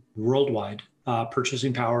expansion worldwide.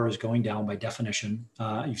 Purchasing power is going down by definition.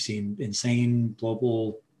 You've seen insane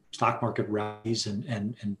global stock market rallies,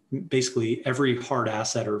 and basically every hard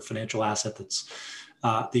asset or financial asset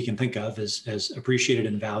that you can think of has appreciated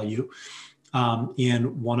in value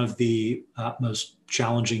in one of the most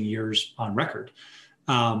challenging years on record.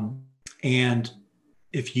 And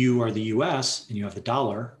if you are the US and you have the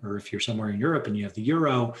dollar, or if you're somewhere in Europe and you have the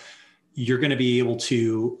euro, you're going to be able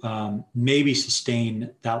to maybe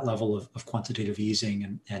sustain that level of quantitative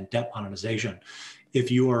easing and debt monetization.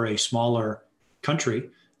 If you are a smaller country,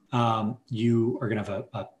 you are going to have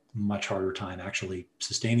a much harder time actually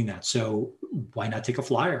sustaining that. So why not take a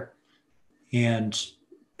flyer and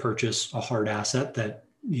purchase a hard asset that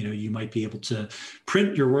you might be able to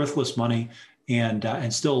print your worthless money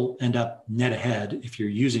and still end up net ahead if you're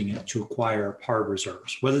using it to acquire hard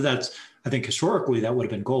reserves. Whether that's, I think historically that would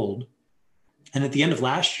have been gold. And at the end of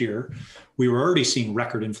last year, we were already seeing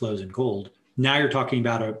record inflows in gold. Now you're talking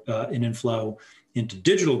about an inflow into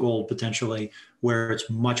digital gold potentially, where it's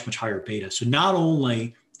much, much higher beta. So not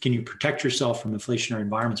only can you protect yourself from inflationary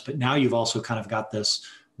environments, but now you've also kind of got this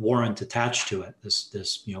warrant attached to it,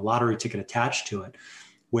 this lottery ticket attached to it,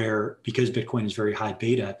 where because Bitcoin is very high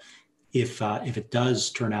beta, if it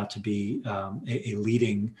does turn out to be a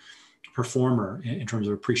leading performer in terms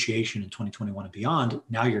of appreciation in 2021 and beyond,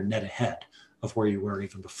 now you're net ahead of where you were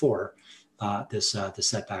even before this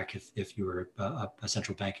setback if you were a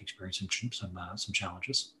central bank experiencing some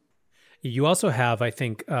challenges. You also have, I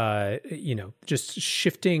think, just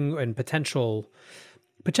shifting and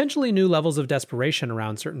potentially new levels of desperation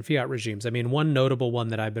around certain fiat regimes. I mean, one notable one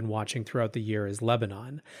that I've been watching throughout the year is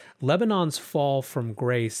Lebanon. Lebanon's fall from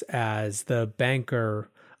grace as the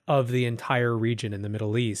banker of the entire region in the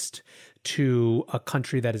Middle East to a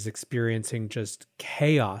country that is experiencing just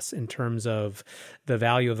chaos in terms of the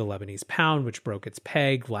value of the Lebanese pound, which broke its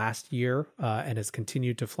peg last year and has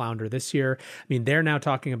continued to flounder this year. I mean, they're now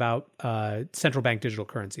talking about central bank digital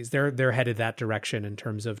currencies. They're headed that direction in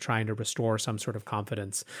terms of trying to restore some sort of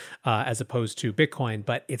confidence as opposed to Bitcoin.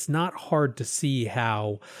 But it's not hard to see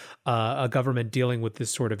how a government dealing with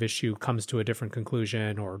this sort of issue comes to a different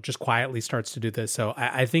conclusion or just quietly starts to do this. So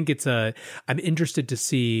I think I'm interested to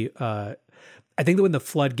see. I think that when the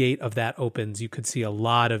floodgate of that opens, you could see a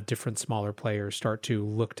lot of different smaller players start to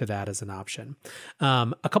look to that as an option.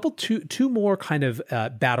 Two more kind of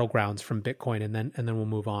battlegrounds from Bitcoin, and then we'll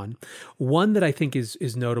move on. One that I think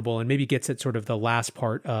is notable and maybe gets at sort of the last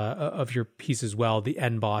part of your piece as well, the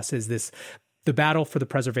end boss, is the battle for the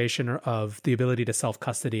preservation of the ability to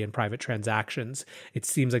self-custody in private transactions. It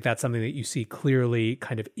seems like that's something that you see clearly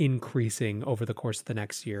kind of increasing over the course of the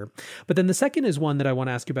next year. But then the second is one that I want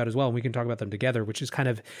to ask you about as well, and we can talk about them together, which is kind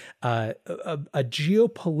of a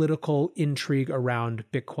geopolitical intrigue around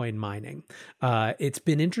Bitcoin mining. It's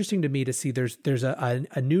been interesting to me to see there's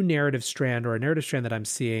a new narrative strand, or a narrative strand that I'm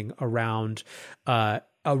seeing around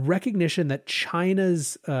a recognition that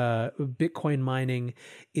China's Bitcoin mining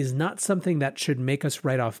is not something that should make us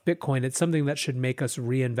write off Bitcoin. It's something that should make us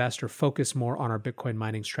reinvest or focus more on our Bitcoin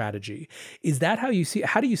mining strategy. Is that how do you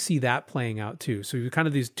see that playing out too? So kind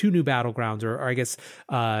of these two new battlegrounds, or I guess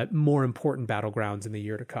more important battlegrounds in the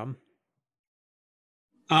year to come.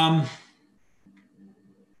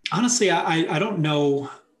 Honestly, I don't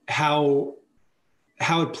know how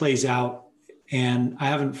it plays out. And I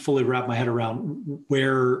haven't fully wrapped my head around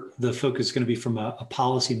where the focus is going to be from a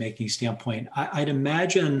policy-making standpoint. I'd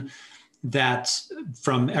imagine that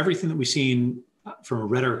from everything that we've seen from a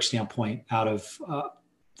rhetoric standpoint out of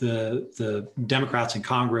the Democrats in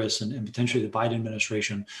Congress and potentially the Biden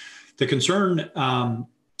administration, the concern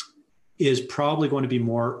is probably going to be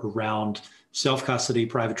more around self-custody,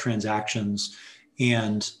 private transactions,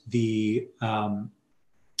 and the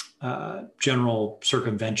general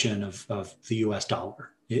circumvention of the US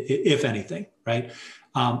dollar, if anything, right?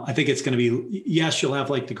 I think it's going to be, yes, you'll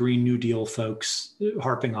have like the Green New Deal folks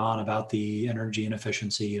harping on about the energy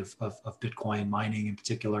inefficiency of Bitcoin mining in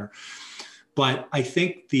particular. But I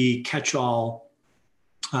think the catch-all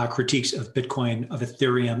critiques of Bitcoin, of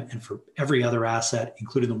Ethereum, and for every other asset,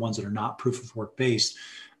 including the ones that are not proof of work based,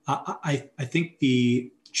 I think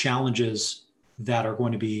the challenges that are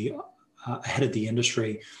going to be ahead of the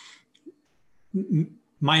industry,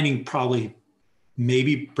 mining probably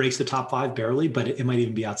maybe breaks the top five barely, but it might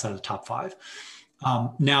even be outside of the top five.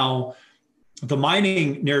 Now, the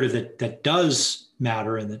mining narrative that does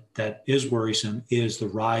matter and that is worrisome is the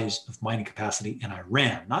rise of mining capacity in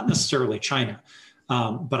Iran, not necessarily China,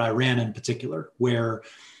 but Iran in particular, where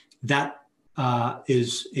that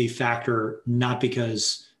is a factor, not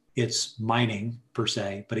because it's mining per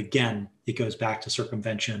se, but again, it goes back to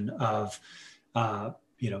circumvention of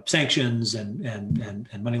sanctions and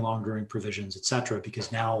money laundering provisions, et cetera,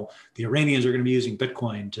 because now the Iranians are going to be using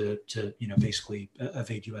Bitcoin to basically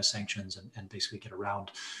evade U.S. sanctions and basically get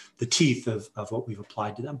around the teeth of what we've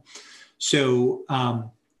applied to them. So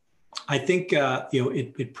I think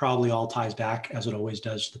it probably all ties back, as it always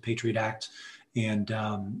does, to the Patriot Act and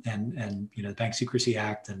the Bank Secrecy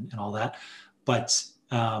Act and all that. But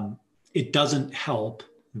it doesn't help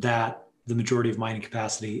that the majority of mining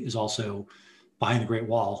capacity is also behind the Great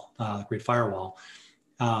Wall, Great Firewall,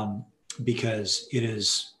 because it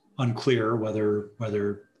is unclear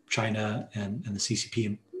whether China and the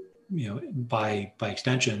CCP, by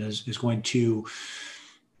extension, is going to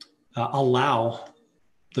allow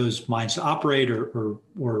those mines to operate, or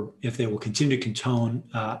if they will continue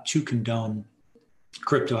to condone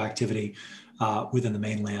crypto activity within the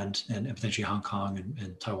mainland and potentially Hong Kong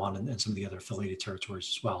and Taiwan and some of the other affiliated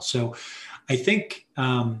territories as well. So I think,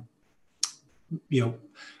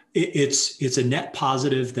 it's a net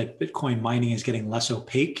positive that Bitcoin mining is getting less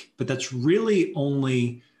opaque, but that's really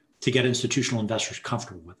only to get institutional investors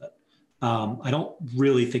comfortable with it. I don't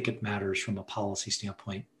really think it matters from a policy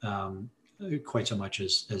standpoint quite so much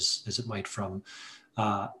as it might from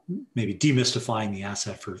maybe demystifying the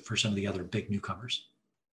asset for some of the other big newcomers.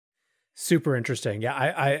 Super interesting. Yeah,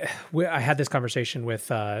 I had this conversation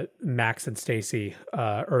with Max and Stacy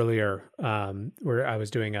earlier, where I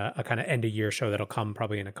was doing a kind of end of year show that'll come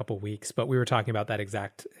probably in a couple of weeks. But we were talking about that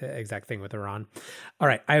exact thing with Iran. All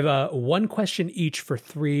right, I have one question each for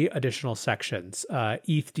 3 additional sections: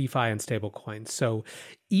 ETH, DeFi, and stablecoins. So,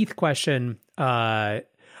 ETH question.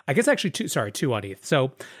 I guess actually two on ETH.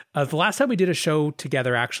 So the last time we did a show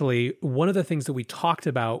together, actually, one of the things that we talked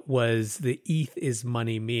about was the ETH is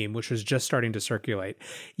money meme, which was just starting to circulate.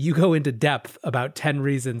 You go into depth about 10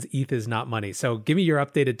 reasons ETH is not money. So give me your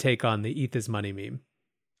updated take on the ETH is money meme.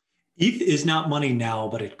 ETH is not money now,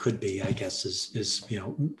 but it could be, I guess,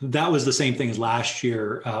 that was the same thing as last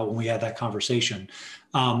year when we had that conversation.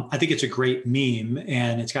 I think it's a great meme,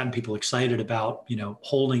 and it's gotten people excited about,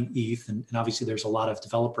 holding ETH. And obviously there's a lot of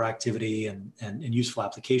developer activity and useful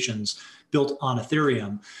applications built on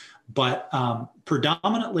Ethereum. But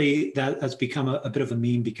predominantly that's become a bit of a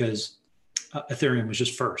meme because Ethereum was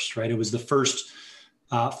just first, right? It was the first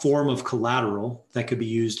form of collateral that could be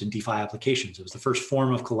used in DeFi applications. It was the first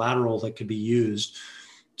form of collateral that could be used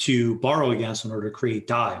to borrow against in order to create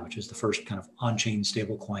DAI, which is the first kind of on-chain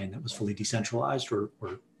stablecoin that was fully decentralized or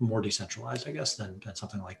more decentralized, I guess, than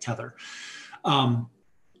something like Tether. But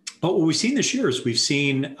what we've seen this year is we've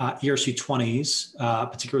seen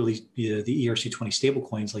ERC20s, particularly the ERC20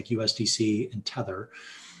 stablecoins like USDC and Tether,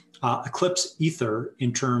 eclipse Ether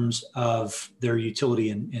in terms of their utility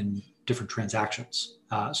in different transactions.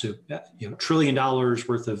 So $1 trillion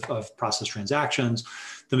worth of processed transactions.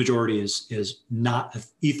 The majority is not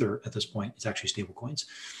Ether at this point. It's actually stablecoins.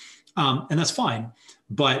 And that's fine.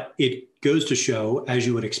 But it goes to show, as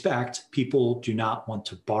you would expect, people do not want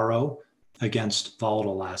to borrow against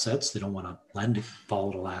volatile assets. They don't want to lend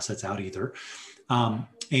volatile assets out either.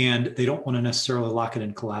 And they don't want to necessarily lock it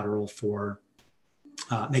in collateral for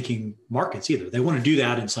making markets either. They want to do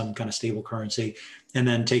that in some kind of stable currency and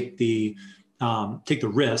then take the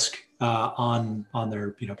risk on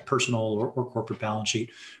their personal or corporate balance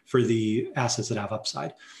sheet for the assets that have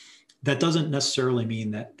upside. That doesn't necessarily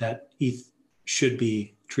mean that ETH should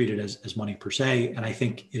be treated as money per se. And I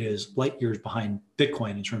think it is light years behind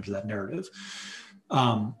Bitcoin in terms of that narrative.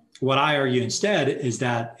 What I argue instead is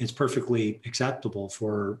that it's perfectly acceptable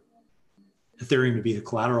for Ethereum to be the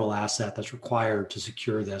collateral asset that's required to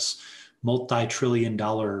secure this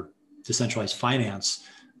multi-trillion-dollar decentralized finance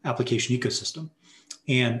application ecosystem.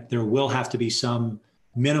 And there will have to be some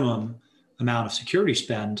minimum amount of security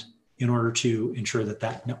spend in order to ensure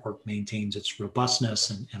that network maintains its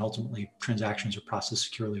robustness and ultimately transactions are processed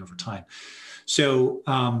securely over time. So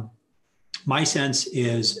my sense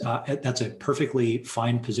is that's a perfectly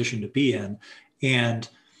fine position to be in. And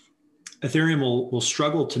Ethereum will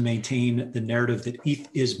struggle to maintain the narrative that ETH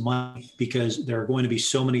is money because there are going to be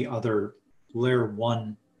so many other layer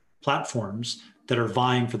one platforms that are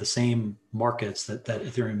vying for the same markets that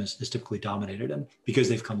Ethereum is typically dominated in because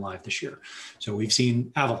they've come live this year. So we've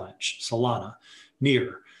seen Avalanche, Solana,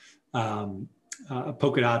 Near,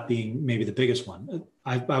 Polkadot being maybe the biggest one.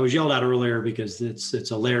 I was yelled at earlier because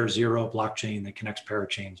it's a layer zero blockchain that connects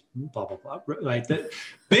parachains, blah, blah, blah, right? That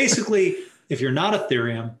basically, if you're not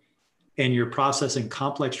Ethereum and you're processing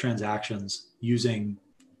complex transactions using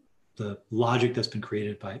the logic that's been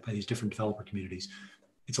created by these different developer communities,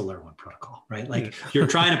 it's a layer one protocol, right? Like you're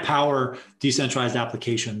trying to power decentralized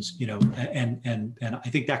applications, and I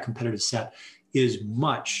think that competitive set is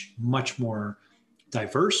much, much more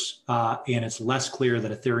diverse. And it's less clear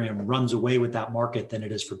that Ethereum runs away with that market than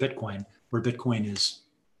it is for Bitcoin, where Bitcoin is,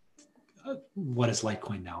 what is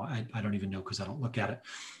Litecoin now? I don't even know because I don't look at it.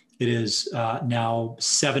 It is now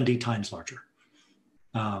 70 times larger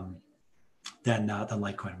than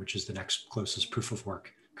Litecoin, which is the next closest proof of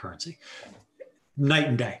work currency. Night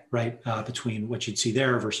and day, right? Between what you'd see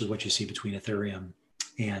there versus what you see between Ethereum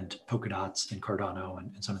and Polkadots and Cardano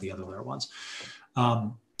and some of the other layer ones.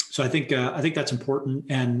 So I think that's important.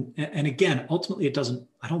 And again, ultimately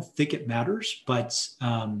I don't think it matters, but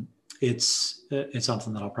it's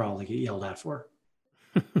something that I'll probably get yelled at for.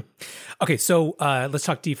 Okay, so let's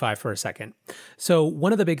talk DeFi for a second. So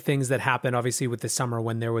one of the big things that happened, obviously, with this summer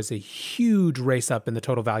when there was a huge race up in the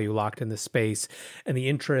total value locked in the space and the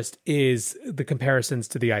interest is the comparisons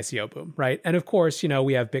to the ICO boom, right? And of course,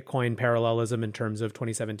 we have Bitcoin parallelism in terms of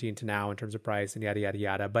 2017 to now in terms of price and yada, yada,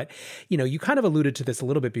 yada. But, you kind of alluded to this a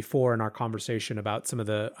little bit before in our conversation about some of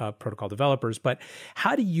the protocol developers. But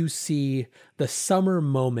how do you see the summer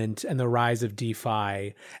moment and the rise of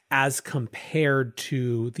DeFi as compared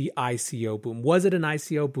to the ICO boom? Was it an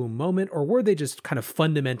ICO boom moment, or were they just kind of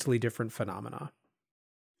fundamentally different phenomena?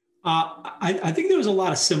 I think there was a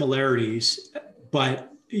lot of similarities,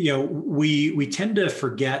 but we tend to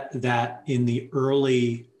forget that in the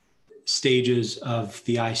early stages of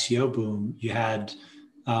the ICO boom, you had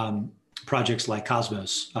projects like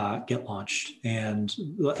Cosmos get launched, and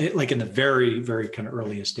like in the very, very kind of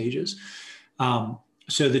earliest stages.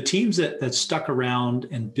 So the teams that stuck around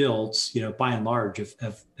and built, by and large,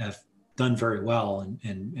 have done very well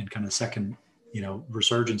in kind of the second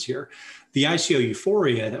resurgence here. The ICO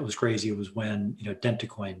euphoria that was crazy was when,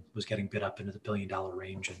 Dentacoin was getting bid up into the $1 billion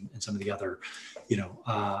range, and some of the other,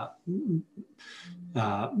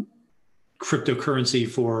 cryptocurrency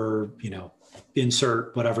for,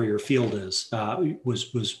 insert whatever your field is,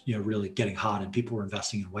 was really getting hot, and people were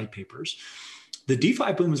investing in white papers. The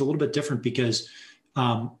DeFi boom is a little bit different because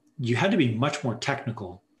you had to be much more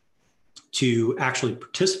technical to actually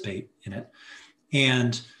participate in it.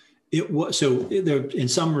 And it was, so there, in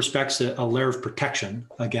some respects, a layer of protection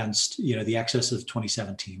against, the excess of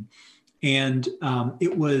 2017. And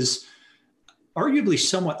it was arguably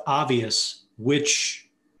somewhat obvious which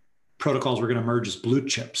protocols were going to emerge as blue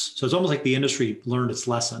chips. So it's almost like the industry learned its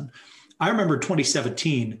lesson. I remember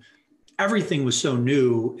 2017, everything was so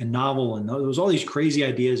new and novel, and there was all these crazy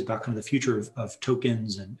ideas about kind of the future of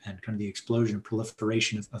tokens and kind of the explosion and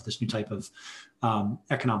proliferation of this new type of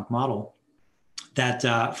economic model, that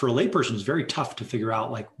for a layperson is very tough to figure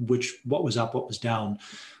out like what was up, what was down.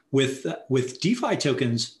 With DeFi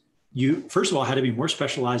tokens, you first of all had to be more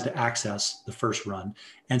specialized to access the first run,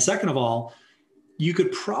 and second of all, you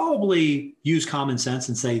could probably use common sense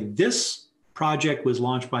and say this project was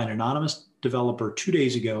launched by an anonymous developer 2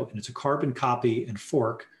 days ago, and it's a carbon copy and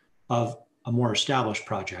fork of a more established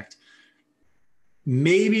project.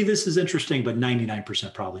 Maybe this is interesting, but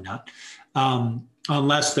 99% probably not.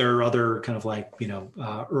 Unless there are other kind of like,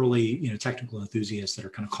 early, technical enthusiasts that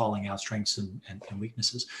are kind of calling out strengths and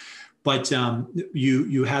weaknesses. But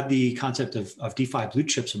you had the concept of DeFi blue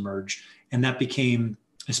chips emerge, and that became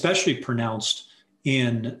especially pronounced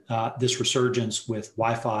in this resurgence with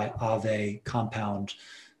Wi-Fi, Aave, Compound,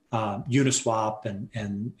 Uniswap,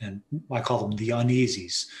 and I call them the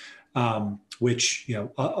uneasies, which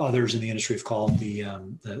others in the industry have called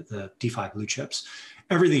the DeFi blue chips.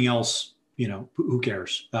 Everything else, who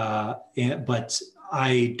cares? But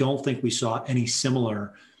I don't think we saw any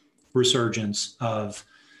similar resurgence of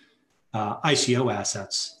ICO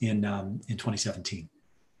assets in 2017.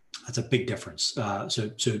 That's a big difference.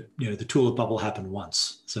 So the tulip bubble happened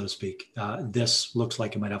once, so to speak. This looks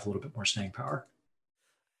like it might have a little bit more staying power.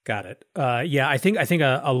 Got it. Yeah, I think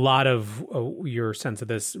a lot of your sense of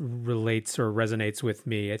this relates or resonates with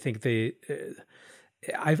me. I think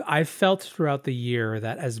I've felt throughout the year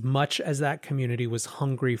that as much as that community was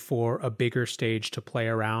hungry for a bigger stage to play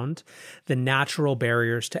around, the natural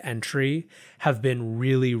barriers to entry have been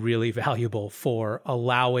really, really valuable for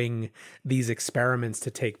allowing these experiments to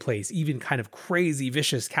take place, even kind of crazy,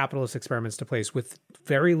 vicious capitalist experiments to place with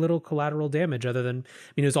very little collateral damage other than,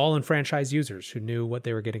 it was all enfranchised users who knew what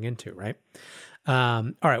they were getting into, right?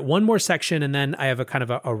 All right, one more section, and then I have a kind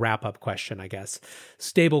of a wrap-up question, I guess.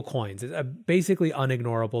 Stable coins, basically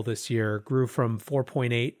unignorable this year, grew from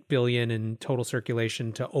 4.8 billion in total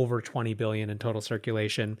circulation to over 20 billion in total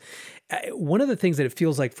circulation. One of the things that it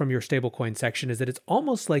feels like from your stablecoin section is that it's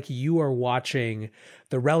almost like you are watching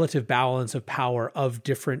the relative balance of power of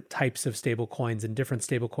different types of stablecoins and different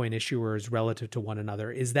stablecoin issuers relative to one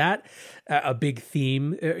another. Is that a big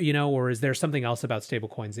theme, or is there something else about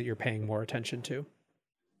stablecoins that you're paying more attention to?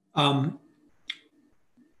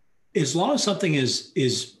 As long as something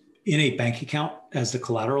is in a bank account as the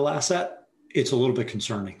collateral asset, it's a little bit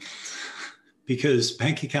concerning because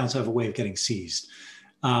bank accounts have a way of getting seized.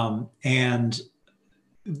 And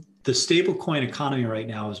the stablecoin economy right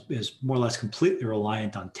now is more or less completely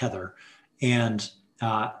reliant on Tether and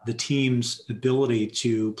the team's ability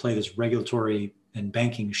to play this regulatory and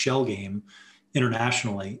banking shell game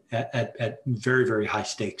internationally at very, very high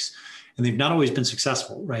stakes. And they've not always been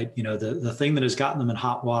successful, right? The thing that has gotten them in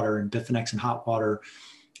hot water and Bitfinex in hot water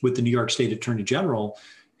with the New York State Attorney General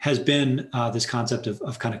has been this concept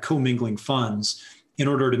of kind of commingling funds in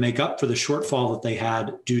order to make up for the shortfall that they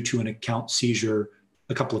had due to an account seizure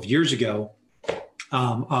a couple of years ago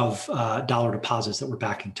of dollar deposits that were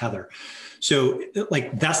backing Tether. So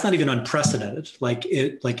that's not even unprecedented.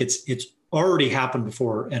 It's already happened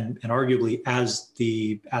before, and arguably as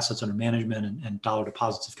the assets under management and dollar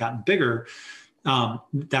deposits have gotten bigger,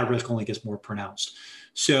 that risk only gets more pronounced.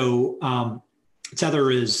 So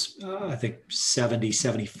Tether is, I think,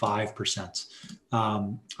 75%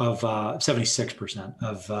 of 76%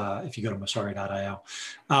 of, if you go to Masari.io.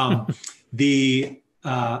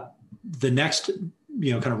 The next,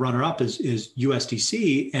 kind of runner up is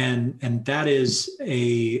USDC, and that is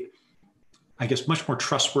I guess, much more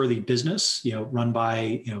trustworthy business, run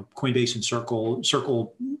by, Coinbase and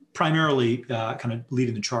Circle primarily kind of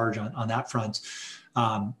leading the charge on that front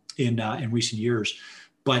in recent years.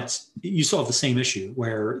 But you still have the same issue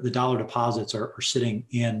where the dollar deposits are sitting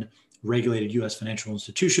in regulated U.S. financial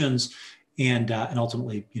institutions and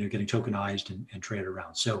ultimately, getting tokenized and traded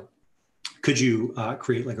around. So Could you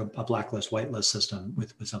create like a blacklist, whitelist system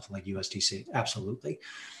with something like USDC? Absolutely.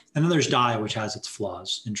 And then there's DAI, which has its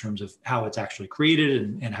flaws in terms of how it's actually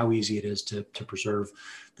created and how easy it is to preserve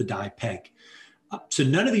the DAI peg. So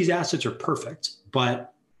none of these assets are perfect,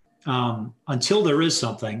 but until there is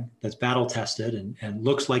something that's battle tested and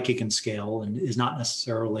looks like it can scale and is not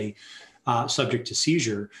necessarily subject to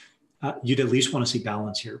seizure, you'd at least want to see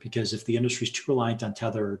balance here, because if the industry is too reliant on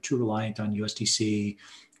Tether, or too reliant on USDC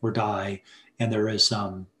or DAI, and there is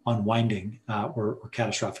some unwinding or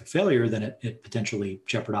catastrophic failure, then it potentially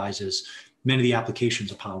jeopardizes many of the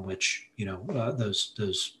applications upon which those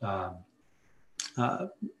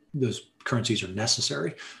currencies are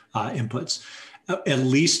necessary inputs. At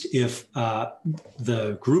least if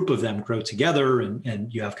the group of them grow together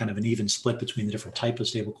and you have kind of an even split between the different type of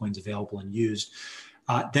stablecoins available and used,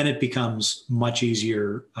 then it becomes much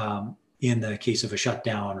easier in the case of a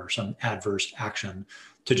shutdown or some adverse action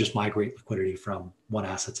to just migrate liquidity from one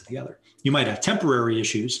asset to the other. You might have temporary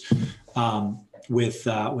issues with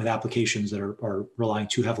applications that are relying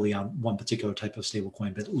too heavily on one particular type of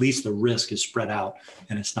stablecoin, but at least the risk is spread out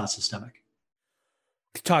and it's not systemic.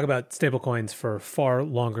 To talk about stablecoins for far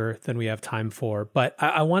longer than we have time for, but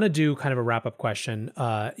I want to do kind of a wrap-up question.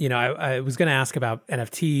 I was going to ask about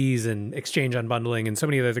NFTs and exchange unbundling and so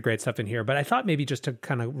many other great stuff in here, but I thought maybe just to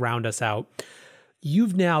kind of round us out,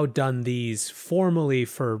 you've now done these formally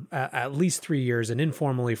for at least 3 years and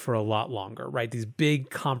informally for a lot longer, right? These big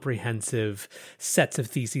comprehensive sets of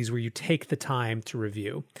theses where you take the time to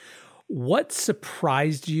review. What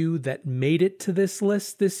surprised you that made it to this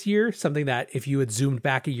list this year? Something that if you had zoomed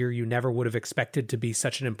back a year, you never would have expected to be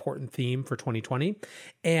such an important theme for 2020.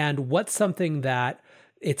 And what's something that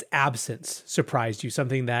its absence surprised you?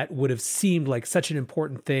 Something that would have seemed like such an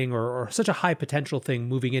important thing or such a high potential thing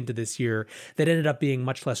moving into this year that ended up being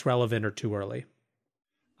much less relevant or too early?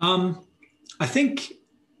 I think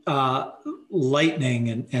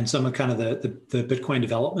Lightning and some of kind of the Bitcoin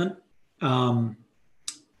development,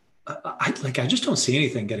 I just don't see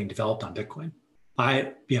anything getting developed on Bitcoin.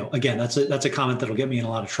 Again, that's a comment that'll get me in a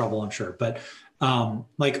lot of trouble, I'm sure. But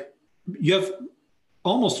you have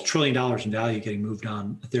almost $1 trillion in value getting moved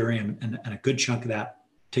on Ethereum, and a good chunk of that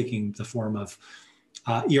taking the form of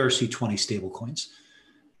ERC20 stablecoins.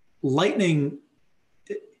 Lightning,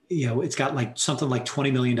 it's got like something like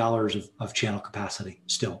 $20 million of channel capacity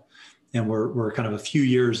still. And we're kind of a few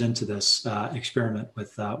years into this experiment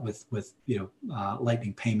with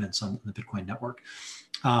Lightning payments on the Bitcoin network.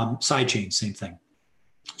 Sidechain, same thing.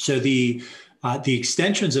 So the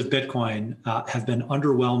extensions of Bitcoin have been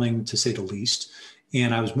underwhelming, to say the least.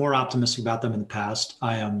 And I was more optimistic about them in the past.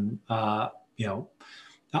 I am, I'm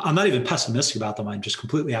not even pessimistic about them. I'm just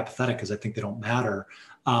completely apathetic because I think they don't matter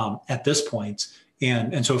at this point.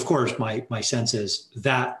 And so, of course, my sense is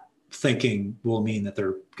that thinking will mean that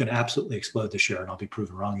they're going to absolutely explode this year, and I'll be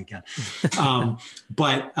proven wrong again.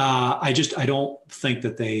 But I don't think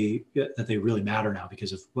that they really matter now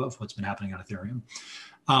because of what's been happening on Ethereum.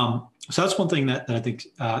 So that's one thing that I think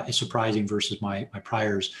is surprising versus my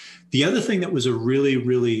priors. The other thing that was a really,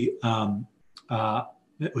 really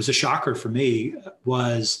it was a shocker for me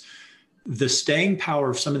was the staying power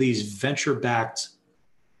of some of these venture-backed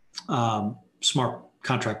smart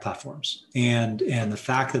contract platforms and the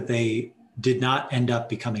fact that they did not end up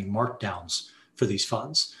becoming markdowns for these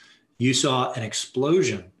funds. You saw an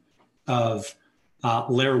explosion of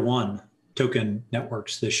layer one token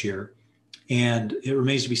networks this year. And it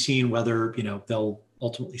remains to be seen whether, they'll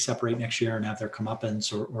ultimately separate next year and have their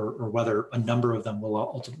comeuppance or whether a number of them will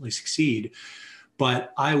ultimately succeed.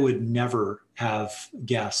 But I would never have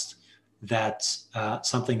guessed that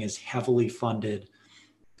something as heavily funded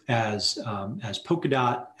as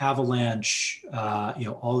Polkadot, Avalanche,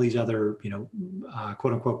 all these other,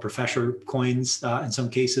 quote unquote professor coins in some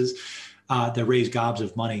cases that raise gobs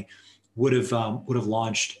of money would have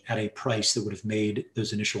launched at a price that would have made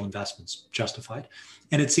those initial investments justified.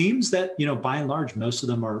 And it seems that, by and large, most of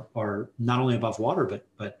them are not only above water,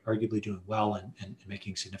 but arguably doing well and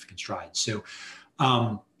making significant strides. So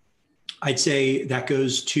I'd say that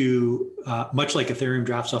goes to, much like Ethereum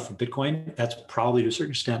drafts off of Bitcoin, that's probably to a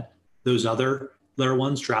certain extent those other layer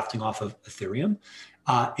ones drafting off of Ethereum.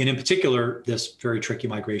 And in particular, this very tricky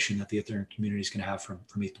migration that the Ethereum community is going to have from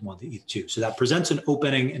ETH1 to ETH2. So that presents an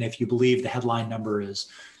opening. And if you believe the headline number is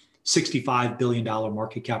 $65 billion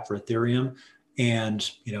market cap for Ethereum,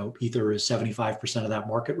 and Ether is 75% of that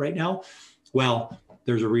market right now, well,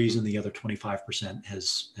 there's a reason the other 25%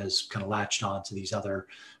 has kind of latched on to these other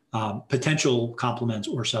potential complements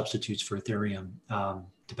or substitutes for Ethereum,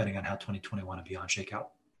 depending on how 2021 and beyond shake out.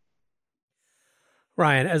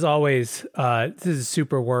 Ryan, as always, this is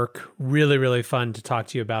super work. Really, really fun to talk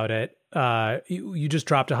to you about it. You just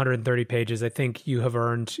dropped 130 pages. I think you have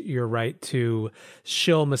earned your right to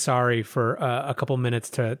shill Masari for a couple minutes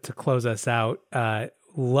to close us out.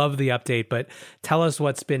 Love the update, but tell us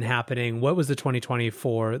what's been happening. What was the 2020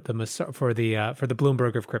 for the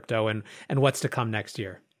Bloomberg of crypto, and what's to come next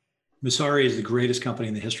year? Masari is the greatest company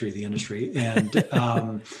in the history of the industry, and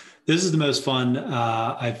this is the most fun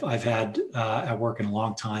I've had at work in a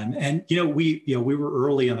long time. And we were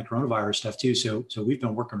early on the coronavirus stuff too, so we've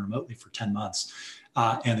been working remotely for 10 months,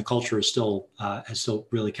 and the culture is has still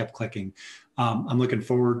really kept clicking. I'm looking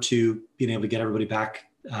forward to being able to get everybody back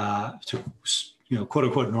to quote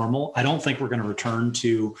unquote normal. I don't think we're going to return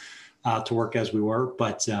to work as we were,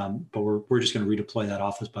 but we're just going to redeploy that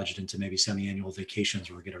office budget into maybe semi-annual vacations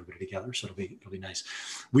where we get everybody together. So it'll be nice.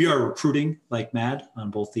 We are recruiting like mad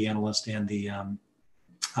on both the analyst and the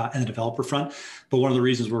developer front. But one of the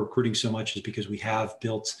reasons we're recruiting so much is because we have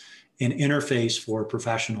built an interface for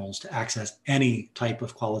professionals to access any type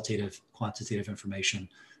of quantitative information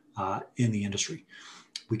in the industry.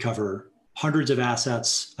 We cover hundreds of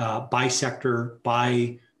assets by sector,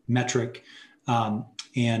 by metric.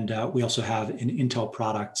 And we also have an Intel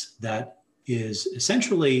product that is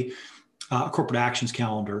essentially a corporate actions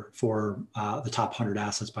calendar for the top 100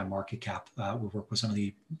 assets by market cap. We work with some of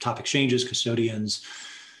the top exchanges, custodians,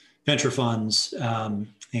 venture funds,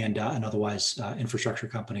 and otherwise infrastructure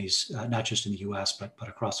companies, not just in the US, but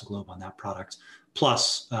across the globe on that product,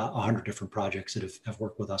 plus 100 different projects that have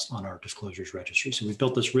worked with us on our disclosures registry. So we've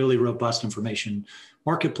built this really robust information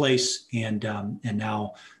marketplace, and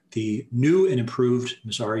now the new and improved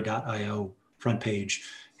Masari.io front page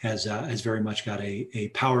has very much got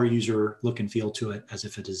a power user look and feel to it, as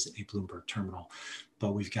if it is a Bloomberg terminal.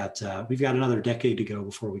 But we've got another decade to go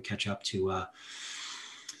before we catch up to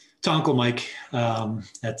Uncle Mike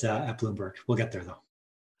at Bloomberg. We'll get there though.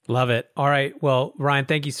 Love it. All right. Well, Ryan,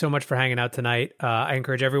 thank you so much for hanging out tonight. I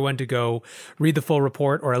encourage everyone to go read the full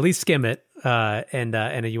report, or at least skim it,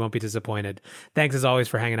 and you won't be disappointed. Thanks as always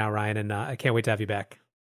for hanging out, Ryan, and I can't wait to have you back.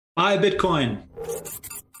 Buy Bitcoin.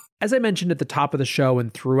 As I mentioned at the top of the show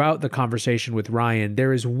and throughout the conversation with Ryan,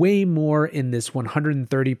 there is way more in this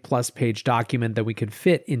 130 plus page document that we could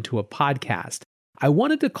fit into a podcast. I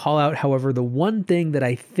wanted to call out, however, the one thing that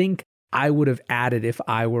I think I would have added if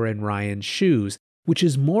I were in Ryan's shoes, which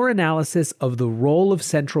is more analysis of the role of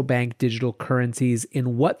central bank digital currencies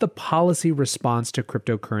in what the policy response to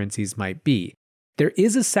cryptocurrencies might be. There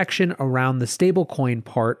is a section around the stablecoin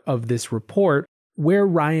part of this report where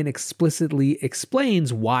Ryan explicitly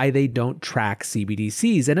explains why they don't track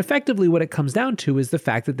CBDCs. And effectively what it comes down to is the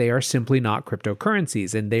fact that they are simply not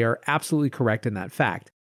cryptocurrencies, and they are absolutely correct in that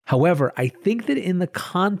fact. However, I think that in the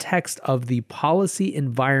context of the policy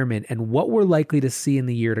environment and what we're likely to see in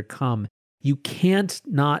the year to come, you can't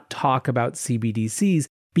not talk about CBDCs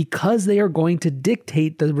because they are going to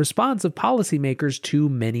dictate the response of policymakers to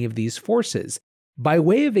many of these forces. By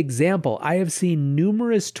way of example, I have seen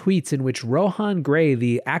numerous tweets in which Rohan Gray,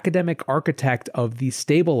 the academic architect of the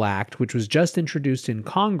Stable Act, which was just introduced in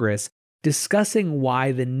Congress, discussing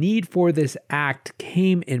why the need for this act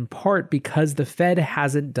came in part because the Fed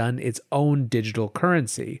hasn't done its own digital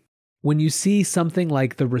currency. When you see something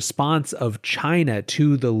like the response of China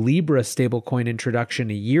to the Libra stablecoin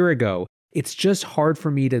introduction a year ago, it's just hard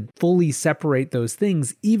for me to fully separate those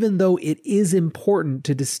things, even though it is important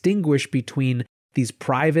to distinguish between these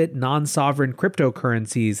private, non-sovereign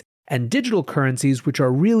cryptocurrencies and digital currencies, which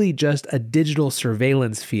are really just a digital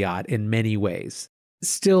surveillance fiat in many ways.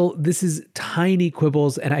 Still, this is tiny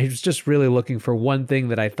quibbles, and I was just really looking for one thing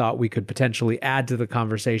that I thought we could potentially add to the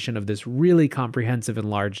conversation of this really comprehensive and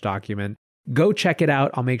large document. Go check it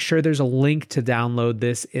out. I'll make sure there's a link to download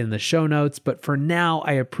this in the show notes. But for now,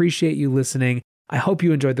 I appreciate you listening. I hope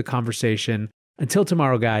you enjoyed the conversation. Until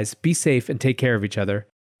tomorrow, guys, be safe and take care of each other.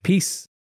 Peace.